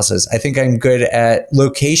deal analysis. I think I'm good at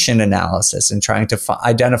location analysis and trying to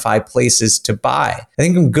identify places to buy. I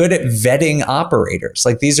think I'm good at vetting operators.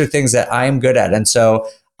 Like, these are things that I am good at. And so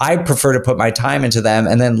I prefer to put my time into them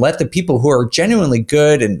and then let the people who are genuinely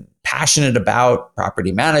good and passionate about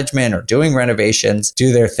property management or doing renovations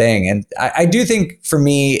do their thing. And I do think for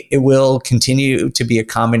me, it will continue to be a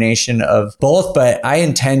combination of both, but I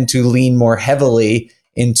intend to lean more heavily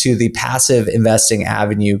into the passive investing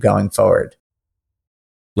avenue going forward.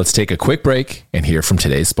 Let's take a quick break and hear from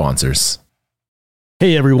today's sponsors.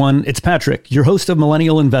 Hey everyone, it's Patrick, your host of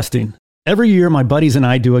Millennial Investing. Every year, my buddies and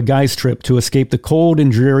I do a guy's trip to escape the cold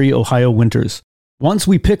and dreary Ohio winters. Once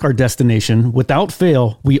we pick our destination, without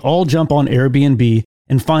fail, we all jump on Airbnb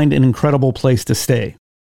and find an incredible place to stay.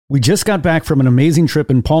 We just got back from an amazing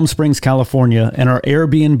trip in Palm Springs, California, and our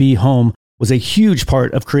Airbnb home was a huge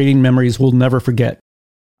part of creating memories we'll never forget.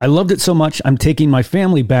 I loved it so much, I'm taking my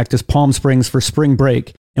family back to Palm Springs for spring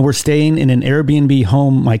break, and we're staying in an Airbnb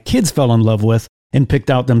home my kids fell in love with and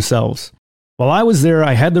picked out themselves. While I was there,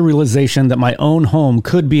 I had the realization that my own home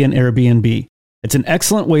could be an Airbnb. It's an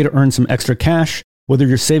excellent way to earn some extra cash, whether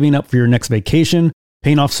you're saving up for your next vacation,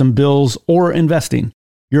 paying off some bills, or investing.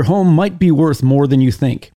 Your home might be worth more than you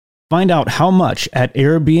think. Find out how much at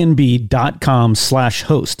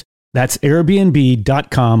airbnb.com/host. That's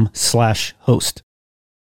airbnb.com/host.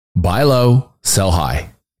 Buy low, sell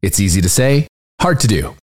high. It's easy to say, hard to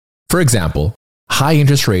do. For example, high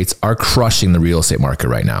interest rates are crushing the real estate market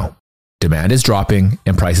right now. Demand is dropping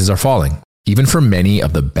and prices are falling, even for many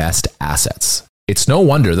of the best assets. It's no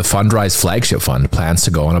wonder the Fundrise flagship fund plans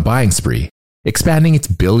to go on a buying spree, expanding its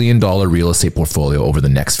billion-dollar real estate portfolio over the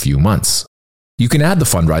next few months. You can add the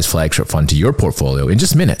Fundrise flagship fund to your portfolio in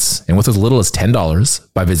just minutes and with as little as $10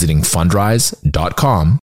 by visiting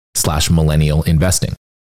fundrise.com/millennial investing.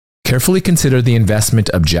 Carefully consider the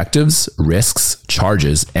investment objectives, risks,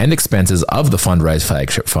 charges, and expenses of the Fundrise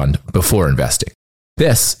flagship fund before investing.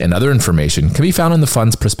 This and other information can be found in the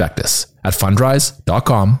fund's prospectus at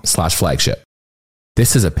fundrise.com/flagship.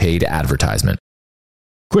 This is a paid advertisement.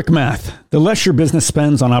 Quick math. The less your business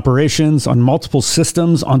spends on operations, on multiple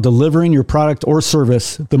systems, on delivering your product or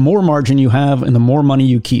service, the more margin you have and the more money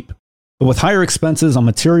you keep. But with higher expenses on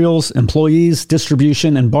materials, employees,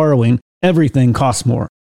 distribution, and borrowing, everything costs more.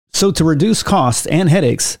 So to reduce costs and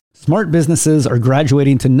headaches, smart businesses are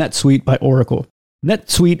graduating to NetSuite by Oracle.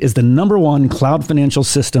 NetSuite is the #1 cloud financial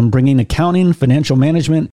system bringing accounting, financial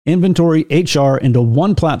management, inventory, HR into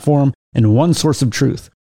one platform and one source of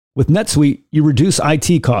truth. With NetSuite, you reduce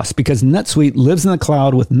IT costs because NetSuite lives in the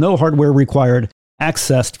cloud with no hardware required,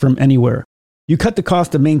 accessed from anywhere. You cut the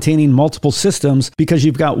cost of maintaining multiple systems because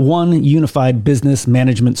you've got one unified business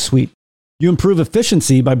management suite. You improve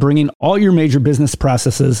efficiency by bringing all your major business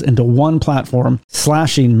processes into one platform,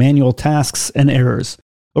 slashing manual tasks and errors.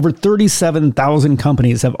 Over 37,000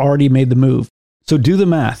 companies have already made the move. So do the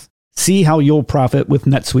math. See how you'll profit with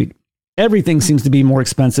NetSuite. Everything seems to be more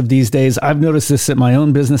expensive these days. I've noticed this at my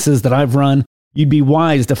own businesses that I've run. You'd be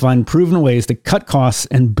wise to find proven ways to cut costs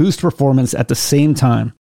and boost performance at the same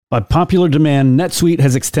time. By popular demand, NetSuite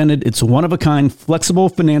has extended its one-of-a-kind flexible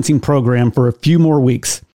financing program for a few more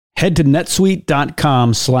weeks. Head to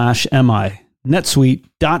netsuite.com/MI.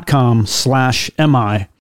 netsuite.com/MI.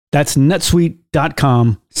 That's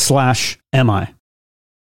netsuite.com/MI.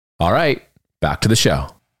 All right, back to the show.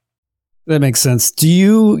 That makes sense.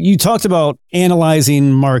 You talked about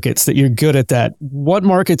analyzing markets, that you're good at that. What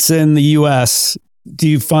markets in the US do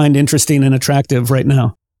you find interesting and attractive right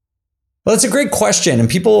now? Well, it's a great question. And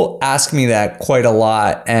people ask me that quite a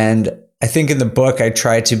lot. And I think in the book, I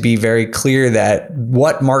try to be very clear that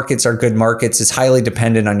what markets are good markets is highly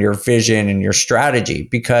dependent on your vision and your strategy.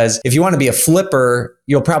 Because if you want to be a flipper,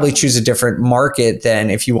 you'll probably choose a different market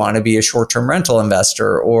than if you want to be a short-term rental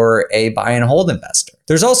investor or a buy and hold investor.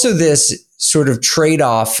 There's also this sort of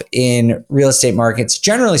trade-off in real estate markets.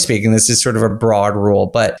 Generally speaking, this is sort of a broad rule,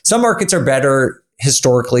 but some markets are better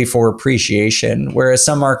historically for appreciation, whereas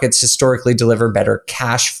some markets historically deliver better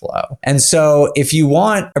cash flow. And so if you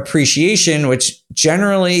want appreciation, which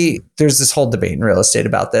generally there's this whole debate in real estate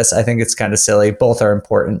about this, I think it's kind of silly. Both are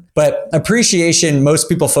important. But appreciation, most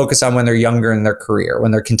people focus on when they're younger in their career,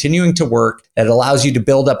 when they're continuing to work, that allows you to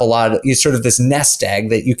build up a lot of sort of this nest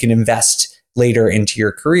egg that you can invest later into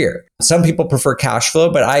your career. Some people prefer cash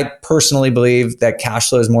flow, but I personally believe that cash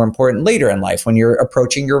flow is more important later in life when you're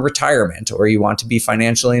approaching your retirement or you want to be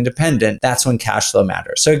financially independent. That's when cash flow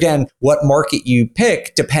matters. So again, what market you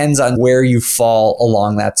pick depends on where you fall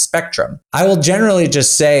along that spectrum. I will generally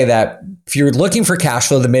just say that if you're looking for cash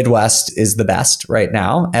flow, the Midwest is the best right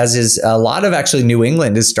now, as is a lot of actually New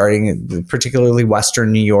England is starting, particularly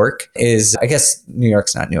Western New York is, I guess New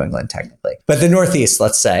York's not New England technically, but the Northeast,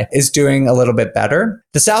 let's say, is doing a little bit better.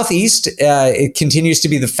 The Southeast, it continues to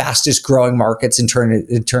be the fastest growing markets in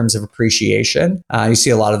terms of appreciation. You see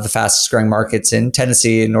a lot of the fastest growing markets in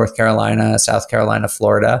Tennessee, North Carolina, South Carolina,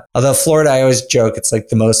 Florida. Although Florida, I always joke, it's like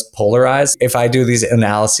the most polarized. If I do these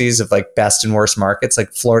analyses of like best and worst markets,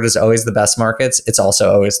 like Florida's always the best markets. It's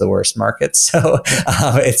also always the worst markets. So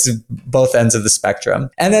it's both ends of the spectrum.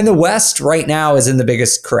 And then the West right now is in the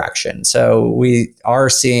biggest correction. So we are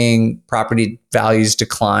seeing property values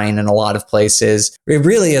decline in a lot of places. It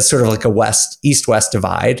really is sort of like a east-west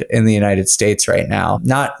divide in the United States right now.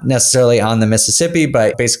 Not necessarily on the Mississippi,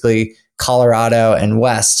 but basically Colorado and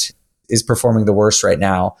West is performing the worst right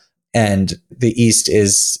now, and the East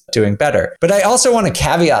is doing better. But I also want to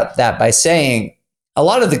caveat that by saying a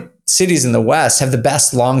lot of the cities in the West have the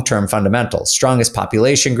best long-term fundamentals, strongest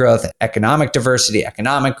population growth, economic diversity,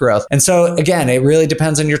 economic growth. And so again, it really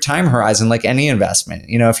depends on your time horizon, like any investment.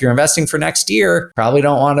 You know, if you're investing for next year, probably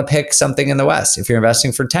don't want to pick something in the West. If you're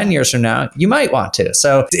investing for 10 years from now, you might want to.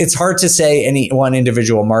 So it's hard to say any one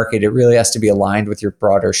individual market. It really has to be aligned with your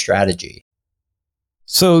broader strategy.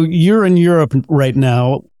 So you're in Europe right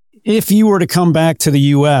now. If you were to come back to the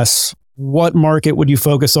US, what market would you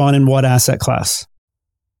focus on and what asset class?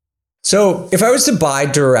 So if I was to buy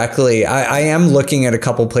directly, I am looking at a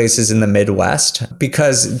couple places in the Midwest,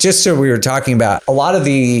 because just so we were talking about, a lot of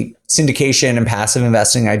the syndication and passive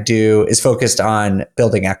investing I do is focused on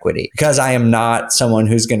building equity, because I am not someone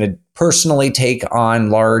who's going to personally take on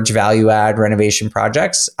large value add renovation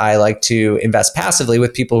projects. I like to invest passively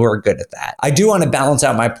with people who are good at that. I do want to balance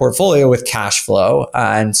out my portfolio with cash flow.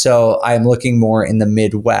 And so I'm looking more in the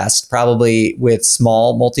Midwest, probably with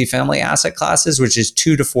small multifamily asset classes, which is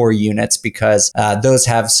 2 to 4 units, because those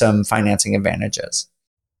have some financing advantages.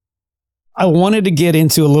 I wanted to get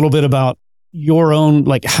into a little bit about your own,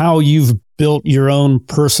 like how you've built your own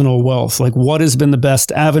personal wealth. Like what has been the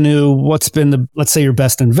best avenue? What's been let's say your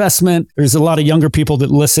best investment? There's a lot of younger people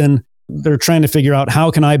that listen. They're trying to figure out,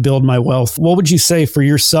 how can I build my wealth? What would you say for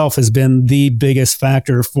yourself has been the biggest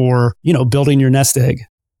factor for, building your nest egg?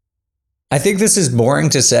 I think this is boring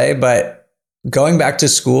to say, but going back to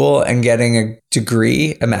school and getting a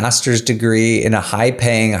degree, a master's degree in a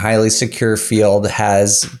high-paying, highly secure field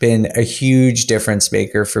has been a huge difference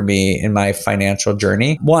maker for me in my financial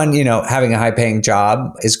journey. One, having a high-paying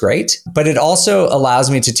job is great, but it also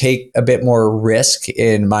allows me to take a bit more risk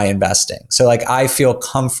in my investing. So I feel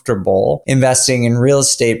comfortable investing in real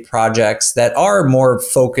estate projects that are more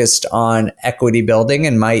focused on equity building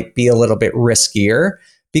and might be a little bit riskier,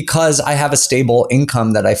 because I have a stable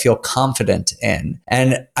income that I feel confident in.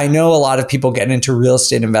 And I know a lot of people get into real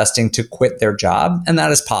estate investing to quit their job, and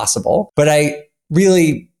that is possible. But I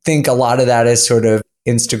really think a lot of that is sort of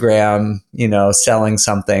Instagram, selling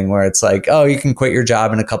something where it's like, oh, you can quit your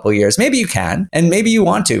job in a couple of years. Maybe you can, and maybe you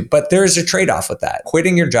want to, but there's a trade-off with that.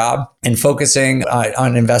 Quitting your job and focusing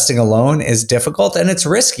on investing alone is difficult, and it's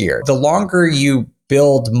riskier. The longer you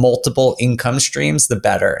build multiple income streams, the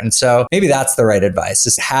better. And so maybe that's the right advice,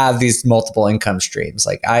 is have these multiple income streams.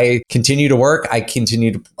 Like I continue to work, I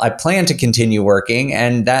plan to continue working,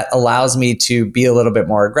 and that allows me to be a little bit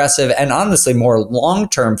more aggressive and honestly more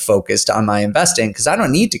long-term focused on my investing, because I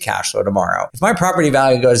don't need to cash flow tomorrow. If my property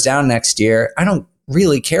value goes down next year, I don't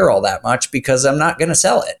really care all that much because I'm not going to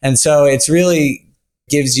sell it. And so it's really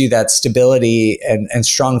gives you that stability and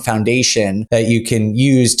strong foundation that you can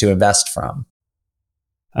use to invest from.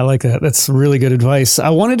 I like that. That's really good advice. I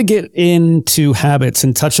wanted to get into habits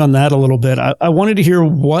and touch on that a little bit. I wanted to hear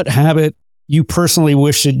what habit you personally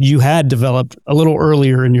wish that you had developed a little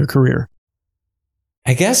earlier in your career.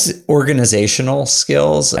 I guess organizational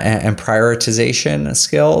skills and prioritization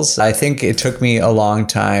skills. I think it took me a long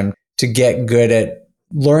time to get good at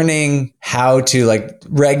learning how to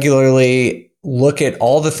regularly look at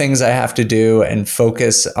all the things I have to do and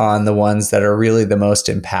focus on the ones that are really the most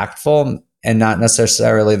impactful and not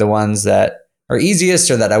necessarily the ones that are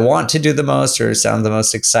easiest or that I want to do the most or sound the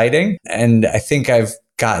most exciting. And I think I've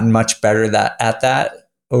gotten much better at that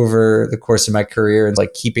over the course of my career, and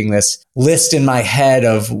keeping this list in my head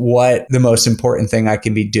of what the most important thing I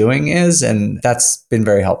can be doing is. And that's been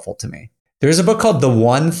very helpful to me. There's a book called The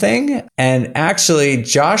One Thing. And actually,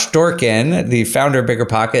 Josh Dorkin, the founder of Bigger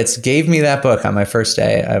Pockets, gave me that book on my first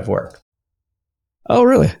day of work. Oh,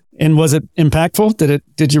 really? And was it impactful?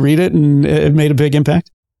 Did you read it and it made a big impact?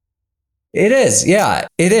 It is. Yeah,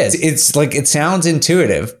 it is. It's it sounds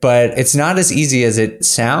intuitive, but it's not as easy as it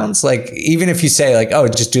sounds. Even if you say oh,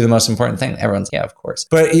 just do the most important thing, everyone's, yeah, of course.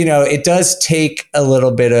 But, it does take a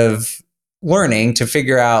little bit of learning to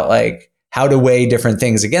figure out how to weigh different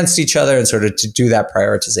things against each other and sort of to do that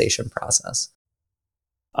prioritization process.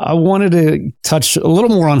 I wanted to touch a little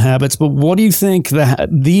more on habits, but what do you think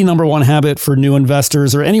the number one habit for new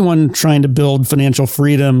investors or anyone trying to build financial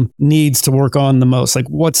freedom needs to work on the most?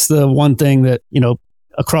 What's the one thing that,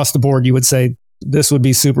 across the board, you would say this would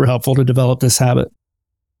be super helpful to develop this habit?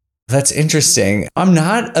 That's interesting. I'm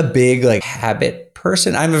not a big habit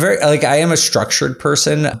person. I'm I am a structured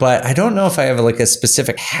person, but I don't know if I have a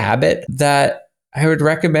specific habit that I would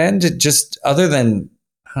recommend, just other than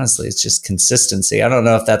honestly, it's just consistency. I don't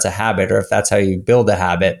know if that's a habit or if that's how you build a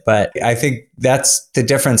habit, but I think that's the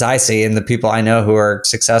difference I see in the people I know who are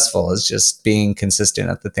successful, is just being consistent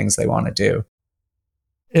at the things they want to do.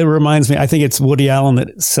 It reminds me, I think it's Woody Allen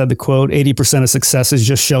that said the quote, 80% of success is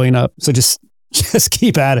just showing up. So just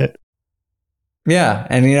keep at it. Yeah.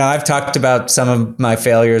 And, I've talked about some of my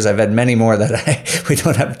failures. I've had many more that we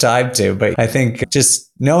don't have time to, but I think just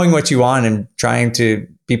knowing what you want and trying to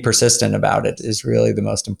be persistent about it is really the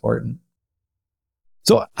most important.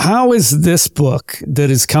 So how is this book that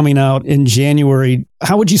is coming out in January,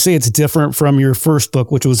 how would you say it's different from your first book,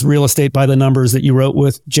 which was Real Estate by the Numbers that you wrote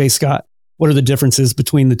with Jay Scott? What are the differences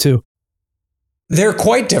between the two? They're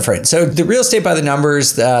quite different. So the Real Estate by the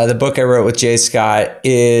Numbers, the book I wrote with Jay Scott,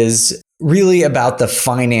 is really about the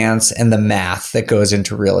finance and the math that goes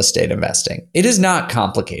into real estate investing. It is not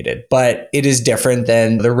complicated, but it is different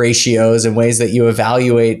than the ratios and ways that you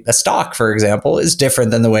evaluate a stock, for example, is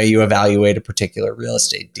different than the way you evaluate a particular real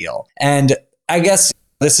estate deal. And I guess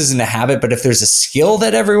this isn't a habit, but if there's a skill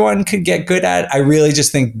that everyone could get good at, I really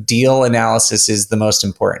just think deal analysis is the most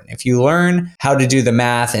important. If you learn how to do the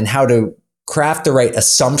math and how to craft the right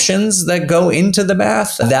assumptions that go into the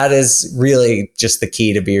math, that is really just the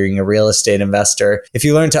key to being a real estate investor. If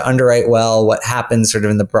you learn to underwrite well, what happens sort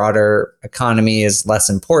of in the broader economy is less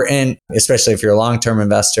important, especially if you're a long-term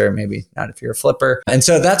investor, maybe not if you're a flipper. And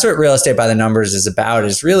so that's what Real Estate by the Numbers is about,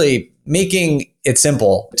 is really making it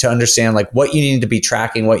simple to understand what you need to be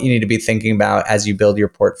tracking, what you need to be thinking about as you build your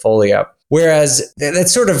portfolio. Whereas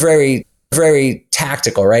that's sort of very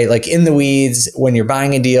tactical, right? In the weeds, when you're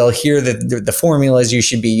buying a deal, here are the formulas you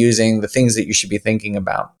should be using, the things that you should be thinking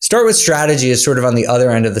about. Start with Strategy is sort of on the other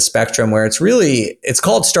end of the spectrum, where it's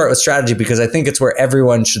called Start with Strategy because I think it's where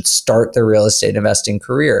everyone should start their real estate investing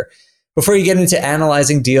career. Before you get into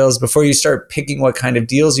analyzing deals, before you start picking what kind of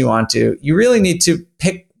deals you want to, you really need to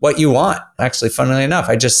pick what you want. Actually, funnily enough,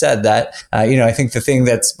 I just said that, I think the thing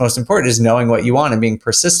that's most important is knowing what you want and being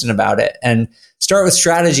persistent about it. And Start with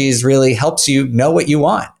Strategies really helps you know what you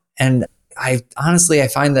want. And I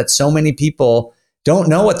find that so many people don't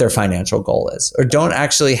know what their financial goal is, or don't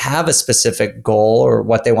actually have a specific goal or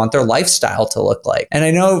what they want their lifestyle to look like. And I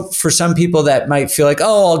know for some people that might feel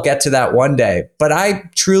I'll get to that one day. But I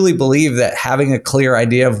truly believe that having a clear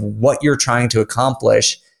idea of what you're trying to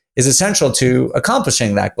accomplish is essential to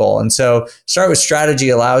accomplishing that goal. And so Start with Strategy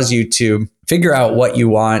allows you to figure out what you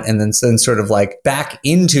want and then sort of back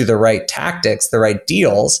into the right tactics, the right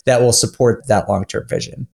deals that will support that long-term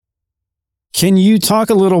vision. Can you talk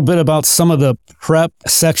a little bit about some of the prep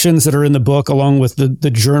sections that are in the book, along with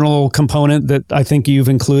the journal component that I think you've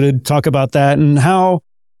included? Talk about that and how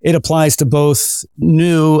it applies to both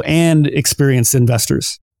new and experienced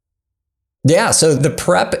investors. Yeah, so the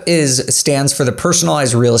PREP stands for the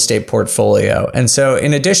Personalized Real Estate Portfolio. And so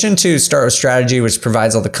in addition to Start With Strategy, which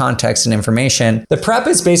provides all the context and information, the PREP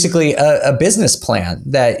is basically a business plan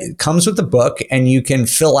that comes with the book and you can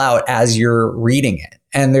fill out as you're reading it.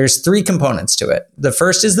 And there's 3 components to it. The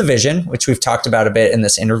first is the vision, which we've talked about a bit in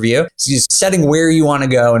this interview. So you're setting where you want to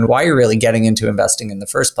go and why you're really getting into investing in the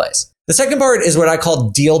first place. The second part is what I call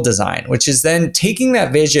deal design, which is then taking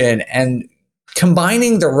that vision and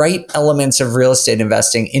combining the right elements of real estate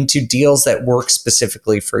investing into deals that work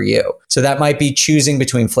specifically for you. So that might be choosing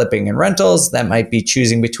between flipping and rentals. That might be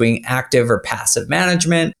choosing between active or passive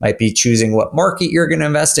management, might be choosing what market you're going to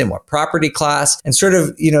invest in, what property class, and sort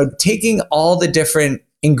of, taking all the different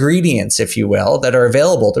ingredients, if you will, that are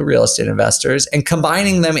available to real estate investors and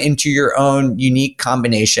combining them into your own unique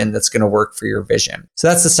combination that's going to work for your vision. So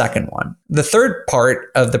that's the second one. The third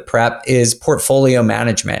part of the PREP is portfolio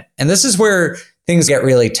management. And this is where things get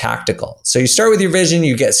really tactical. So you start with your vision,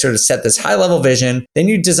 you get sort of set this high level vision, then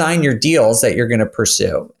you design your deals that you're going to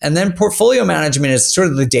pursue. And then portfolio management is sort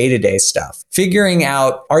of the day-to-day stuff. Figuring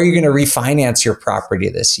out, are you going to refinance your property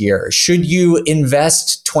this year? Should you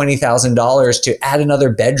invest $20,000 to add another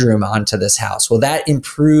bedroom onto this house? Will that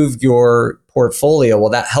improve your portfolio? Will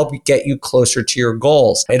that help get you closer to your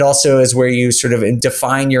goals? It also is where you sort of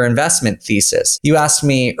define your investment thesis. You asked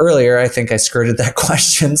me earlier, I think I skirted that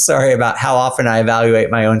question, sorry, about how often I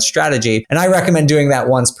evaluate my own strategy. And I recommend doing that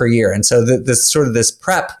once per year. And so this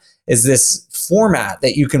PREP is this format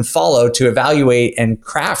that you can follow to evaluate and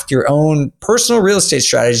craft your own personal real estate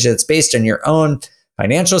strategy that's based on your own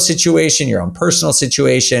financial situation, your own personal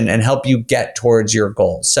situation, and help you get towards your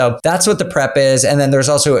goals. So that's what the PREP is. And then there's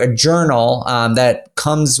also a journal that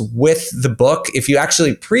comes with the book. If you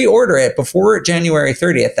actually pre-order it before January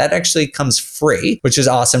 30th, that actually comes free, which is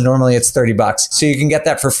awesome. Normally it's $30. So you can get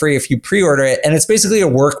that for free if you pre-order it. And it's basically a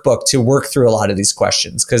workbook to work through a lot of these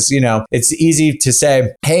questions. Because, it's easy to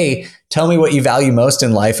say, hey, tell me what you value most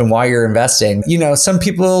in life and why you're investing. Some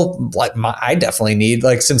people, I definitely need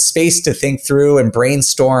some space to think through and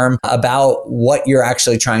brainstorm about what you're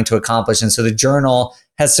actually trying to accomplish. And so the journal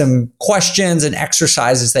has some questions and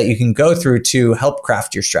exercises that you can go through to help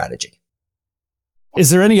craft your strategy. Is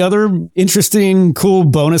there any other interesting, cool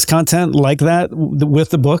bonus content like that with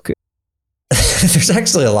the book? There's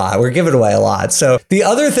actually a lot. We're giving away a lot. So the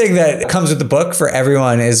other thing that comes with the book for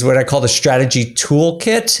everyone is what I call the strategy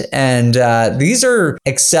toolkit. And these are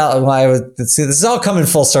Excel. This is all coming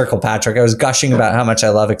full circle, Patrick. I was gushing about how much I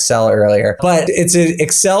love Excel earlier, but it's an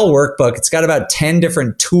Excel workbook. It's got about 10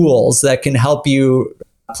 different tools that can help you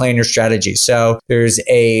plan your strategy. So there's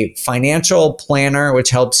a financial planner, which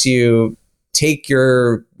helps you take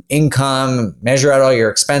your income, measure out all your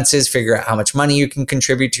expenses, figure out how much money you can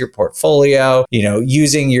contribute to your portfolio,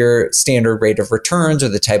 using your standard rate of returns or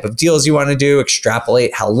the type of deals you want to do,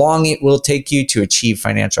 extrapolate how long it will take you to achieve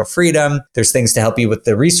financial freedom. There's things to help you with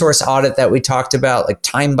the resource audit that we talked about, like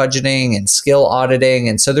time budgeting and skill auditing.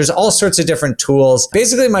 And so there's all sorts of different tools.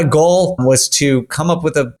 Basically, my goal was to come up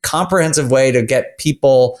with a comprehensive way to get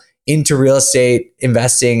people into real estate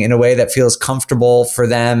investing in a way that feels comfortable for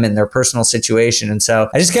them and their personal situation. And so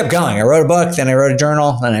I just kept going. I wrote a book, then I wrote a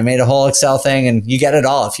journal, then I made a whole Excel thing, and you get it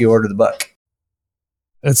all if you order the book.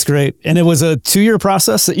 That's great. And it was a 2-year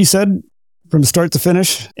process that you said from start to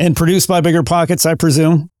finish and produced by Bigger Pockets, I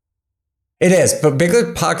presume? It is, but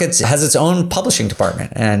Bigger Pockets has its own publishing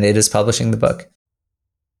department and it is publishing the book.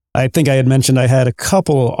 I think I had mentioned I had a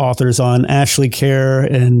couple authors on, Ashley Kerr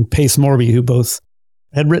and Pace Morby, who both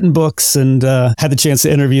had written books and had the chance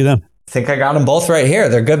to interview them. I think I got them both right here.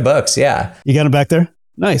 They're good books. Yeah. You got them back there?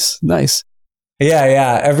 Nice.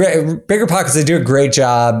 Yeah. Bigger Pockets, they do a great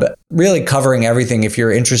job really covering everything if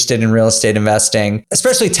you're interested in real estate investing,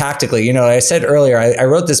 especially tactically. I said earlier, I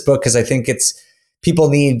wrote this book because I think people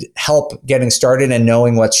need help getting started and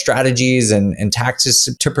knowing what strategies and tactics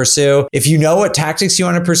to pursue. If you know what tactics you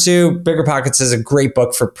want to pursue, Bigger Pockets is a great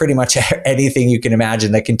book for pretty much anything you can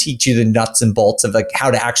imagine that can teach you the nuts and bolts of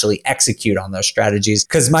how to actually execute on those strategies.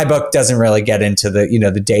 Because my book doesn't really get into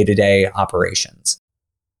the day-to-day operations.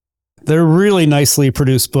 They're really nicely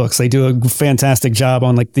produced books. They do a fantastic job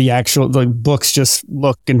on the books just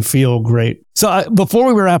look and feel great. So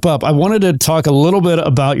before we wrap up, I wanted to talk a little bit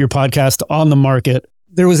about your podcast, On the Market.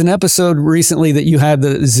 There was an episode recently that you had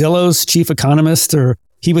the Zillow's chief economist, or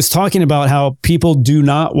he was talking about how people do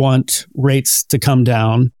not want rates to come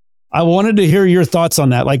down. I wanted to hear your thoughts on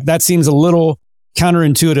that. That seems a little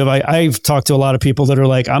counterintuitive. I've talked to a lot of people that are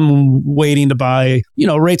like, I'm waiting to buy,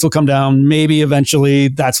 rates will come down. Maybe eventually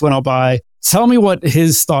that's when I'll buy. Tell me what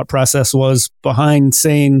his thought process was behind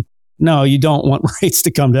saying, no, you don't want rates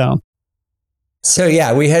to come down. So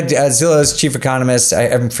yeah, we had Zillow's chief economist,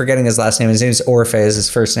 I'm forgetting his last name, his name is Orfe is his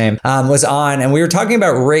first name, was on, and we were talking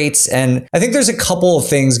about rates. And I think there's a couple of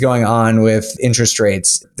things going on with interest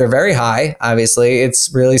rates. They're very high, obviously.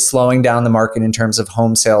 It's really slowing down the market in terms of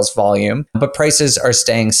home sales volume, but prices are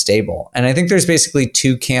staying stable. And I think there's basically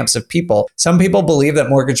two camps of people. Some people believe that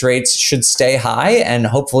mortgage rates should stay high and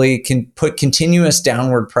hopefully can put continuous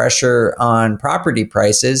downward pressure on property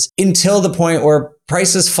prices until the point where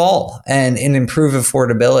prices fall and improve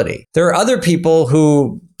affordability. There are other people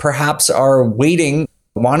who perhaps are wanting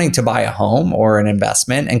to buy a home or an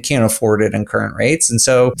investment and can't afford it in current rates. And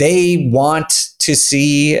so they want to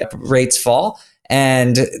see rates fall.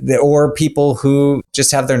 Or people who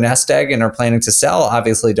just have their nest egg and are planning to sell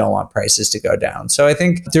obviously don't want prices to go down. So I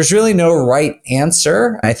think there's really no right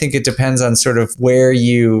answer. I think it depends on sort of where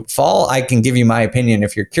you fall. I can give you my opinion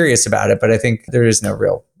if you're curious about it, but I think there is no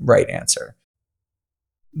real right answer.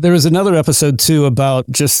 There was another episode too about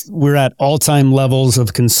just we're at all-time levels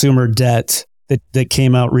of consumer debt that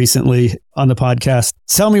came out recently on the podcast.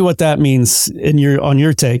 Tell me what that means on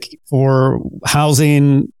your take for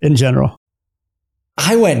housing in general.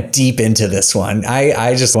 I went deep into this one.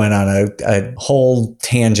 I just went on a whole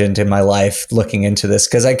tangent in my life looking into this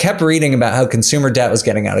because I kept reading about how consumer debt was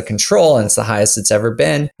getting out of control and it's the highest it's ever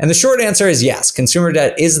been. And the short answer is yes, consumer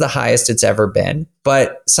debt is the highest it's ever been,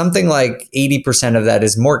 but something like 80% of that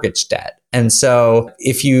is mortgage debt. And so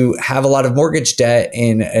if you have a lot of mortgage debt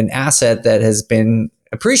in an asset that has been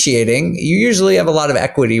appreciating, you usually have a lot of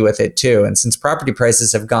equity with it too. And since property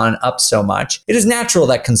prices have gone up so much, it is natural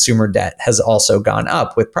that consumer debt has also gone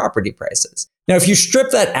up with property prices. Now, if you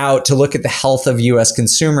strip that out to look at the health of US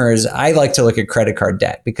consumers, I like to look at credit card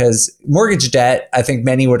debt because mortgage debt, I think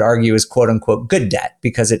many would argue is quote unquote good debt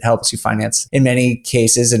because it helps you finance in many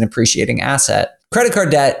cases an appreciating asset. Credit card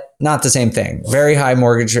debt, not the same thing. Very high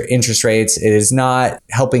mortgage interest rates. It is not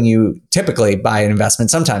helping you typically buy an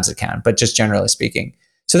investment. Sometimes it can, but just generally speaking.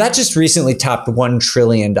 So that just recently topped $1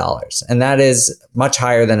 trillion. And that is much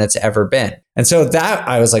higher than it's ever been. And so that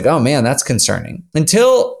I was like, oh man, that's concerning.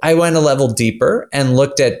 Until I went a level deeper and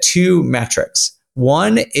looked at two metrics.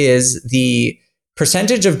 One is the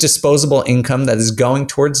percentage of disposable income that is going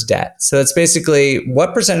towards debt. So that's basically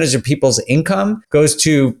what percentage of people's income goes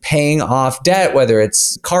to paying off debt, whether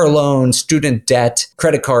it's car loan, student debt,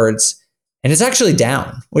 credit cards. And it's actually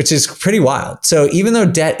down, which is pretty wild. So even though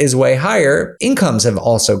debt is way higher, incomes have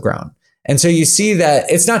also grown. And so you see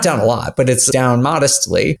that it's not down a lot, but it's down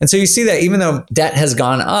modestly. And so you see that even though debt has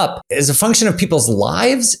gone up, as a function of people's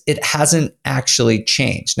lives, it hasn't actually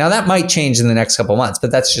changed. Now that might change in the next couple of months, but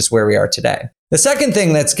that's just where we are today. The second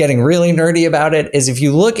thing that's getting really nerdy about it is if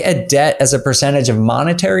you look at debt as a percentage of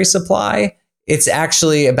monetary supply, it's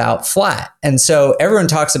actually about flat. And so everyone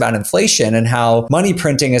talks about inflation and how money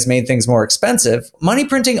printing has made things more expensive. Money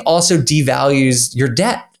printing also devalues your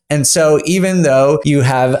debt. And so even though you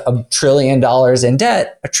have $1 trillion in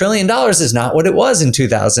debt, $1 trillion is not what it was in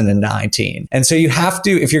 2019. And so you have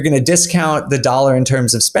to, if you're going to discount the dollar in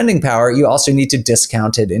terms of spending power, you also need to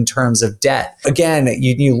discount it in terms of debt. Again,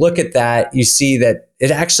 you look at that, you see that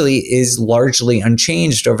it actually is largely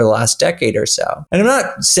unchanged over the last decade or so. And I'm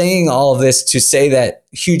not saying all of this to say that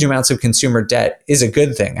huge amounts of consumer debt is a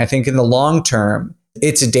good thing. I think in the long term,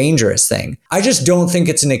 it's a dangerous thing. I just don't think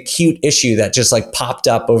it's an acute issue that just like popped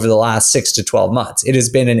up over the last 6 to 12 months. It has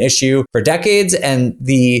been an issue for decades, and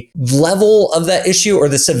the level of that issue or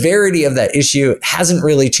the severity of that issue hasn't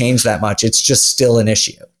really changed that much. It's just still an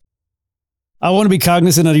issue. I want to be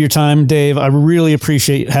cognizant of your time, Dave. I really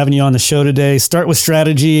appreciate having you on the show today. Start with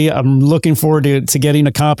Strategy. I'm looking forward to getting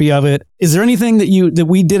a copy of it. Is there anything that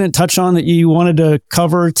we didn't touch on that you wanted to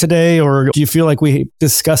cover today, or do you feel like we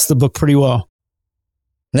discussed the book pretty well?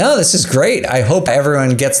 No, this is great. I hope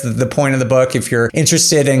everyone gets the point of the book. If you're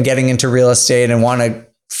interested in getting into real estate and want to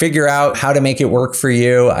figure out how to make it work for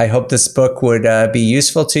you, I hope this book would be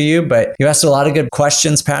useful to you. But you asked a lot of good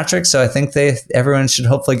questions, Patrick, so I think everyone should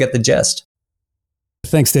hopefully get the gist.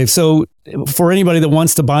 Thanks, Dave. So for anybody that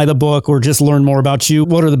wants to buy the book or just learn more about you,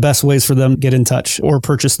 what are the best ways for them to get in touch or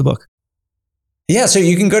purchase the book? Yeah, so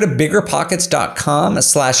you can go to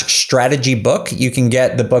biggerpockets.com/strategybook. You can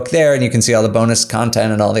get the book there and you can see all the bonus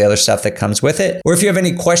content and all the other stuff that comes with it. Or if you have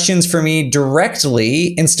any questions for me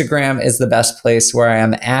directly, Instagram is the best place where I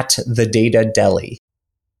am at The Data Deli.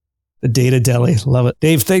 The Data Deli. Love it.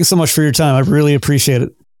 Dave, thanks so much for your time. I really appreciate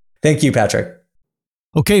it. Thank you, Patrick.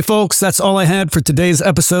 Okay, folks, that's all I had for today's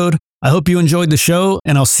episode. I hope you enjoyed the show,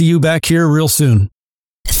 and I'll see you back here real soon.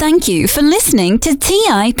 Thank you for listening to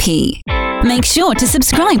TIP. Make sure to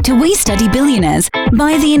subscribe to We Study Billionaires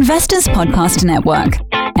by the Investors Podcast Network.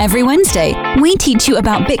 Every Wednesday, we teach you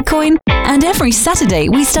about Bitcoin, and every Saturday,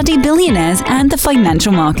 we study billionaires and the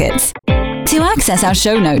financial markets. To access our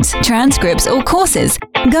show notes, transcripts, or courses,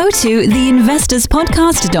 go to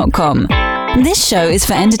theinvestorspodcast.com. This show is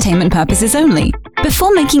for entertainment purposes only.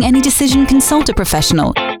 Before making any decision, consult a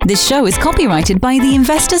professional. This show is copyrighted by the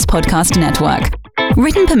Investors Podcast Network.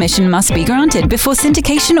 Written permission must be granted before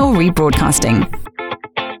syndication or rebroadcasting.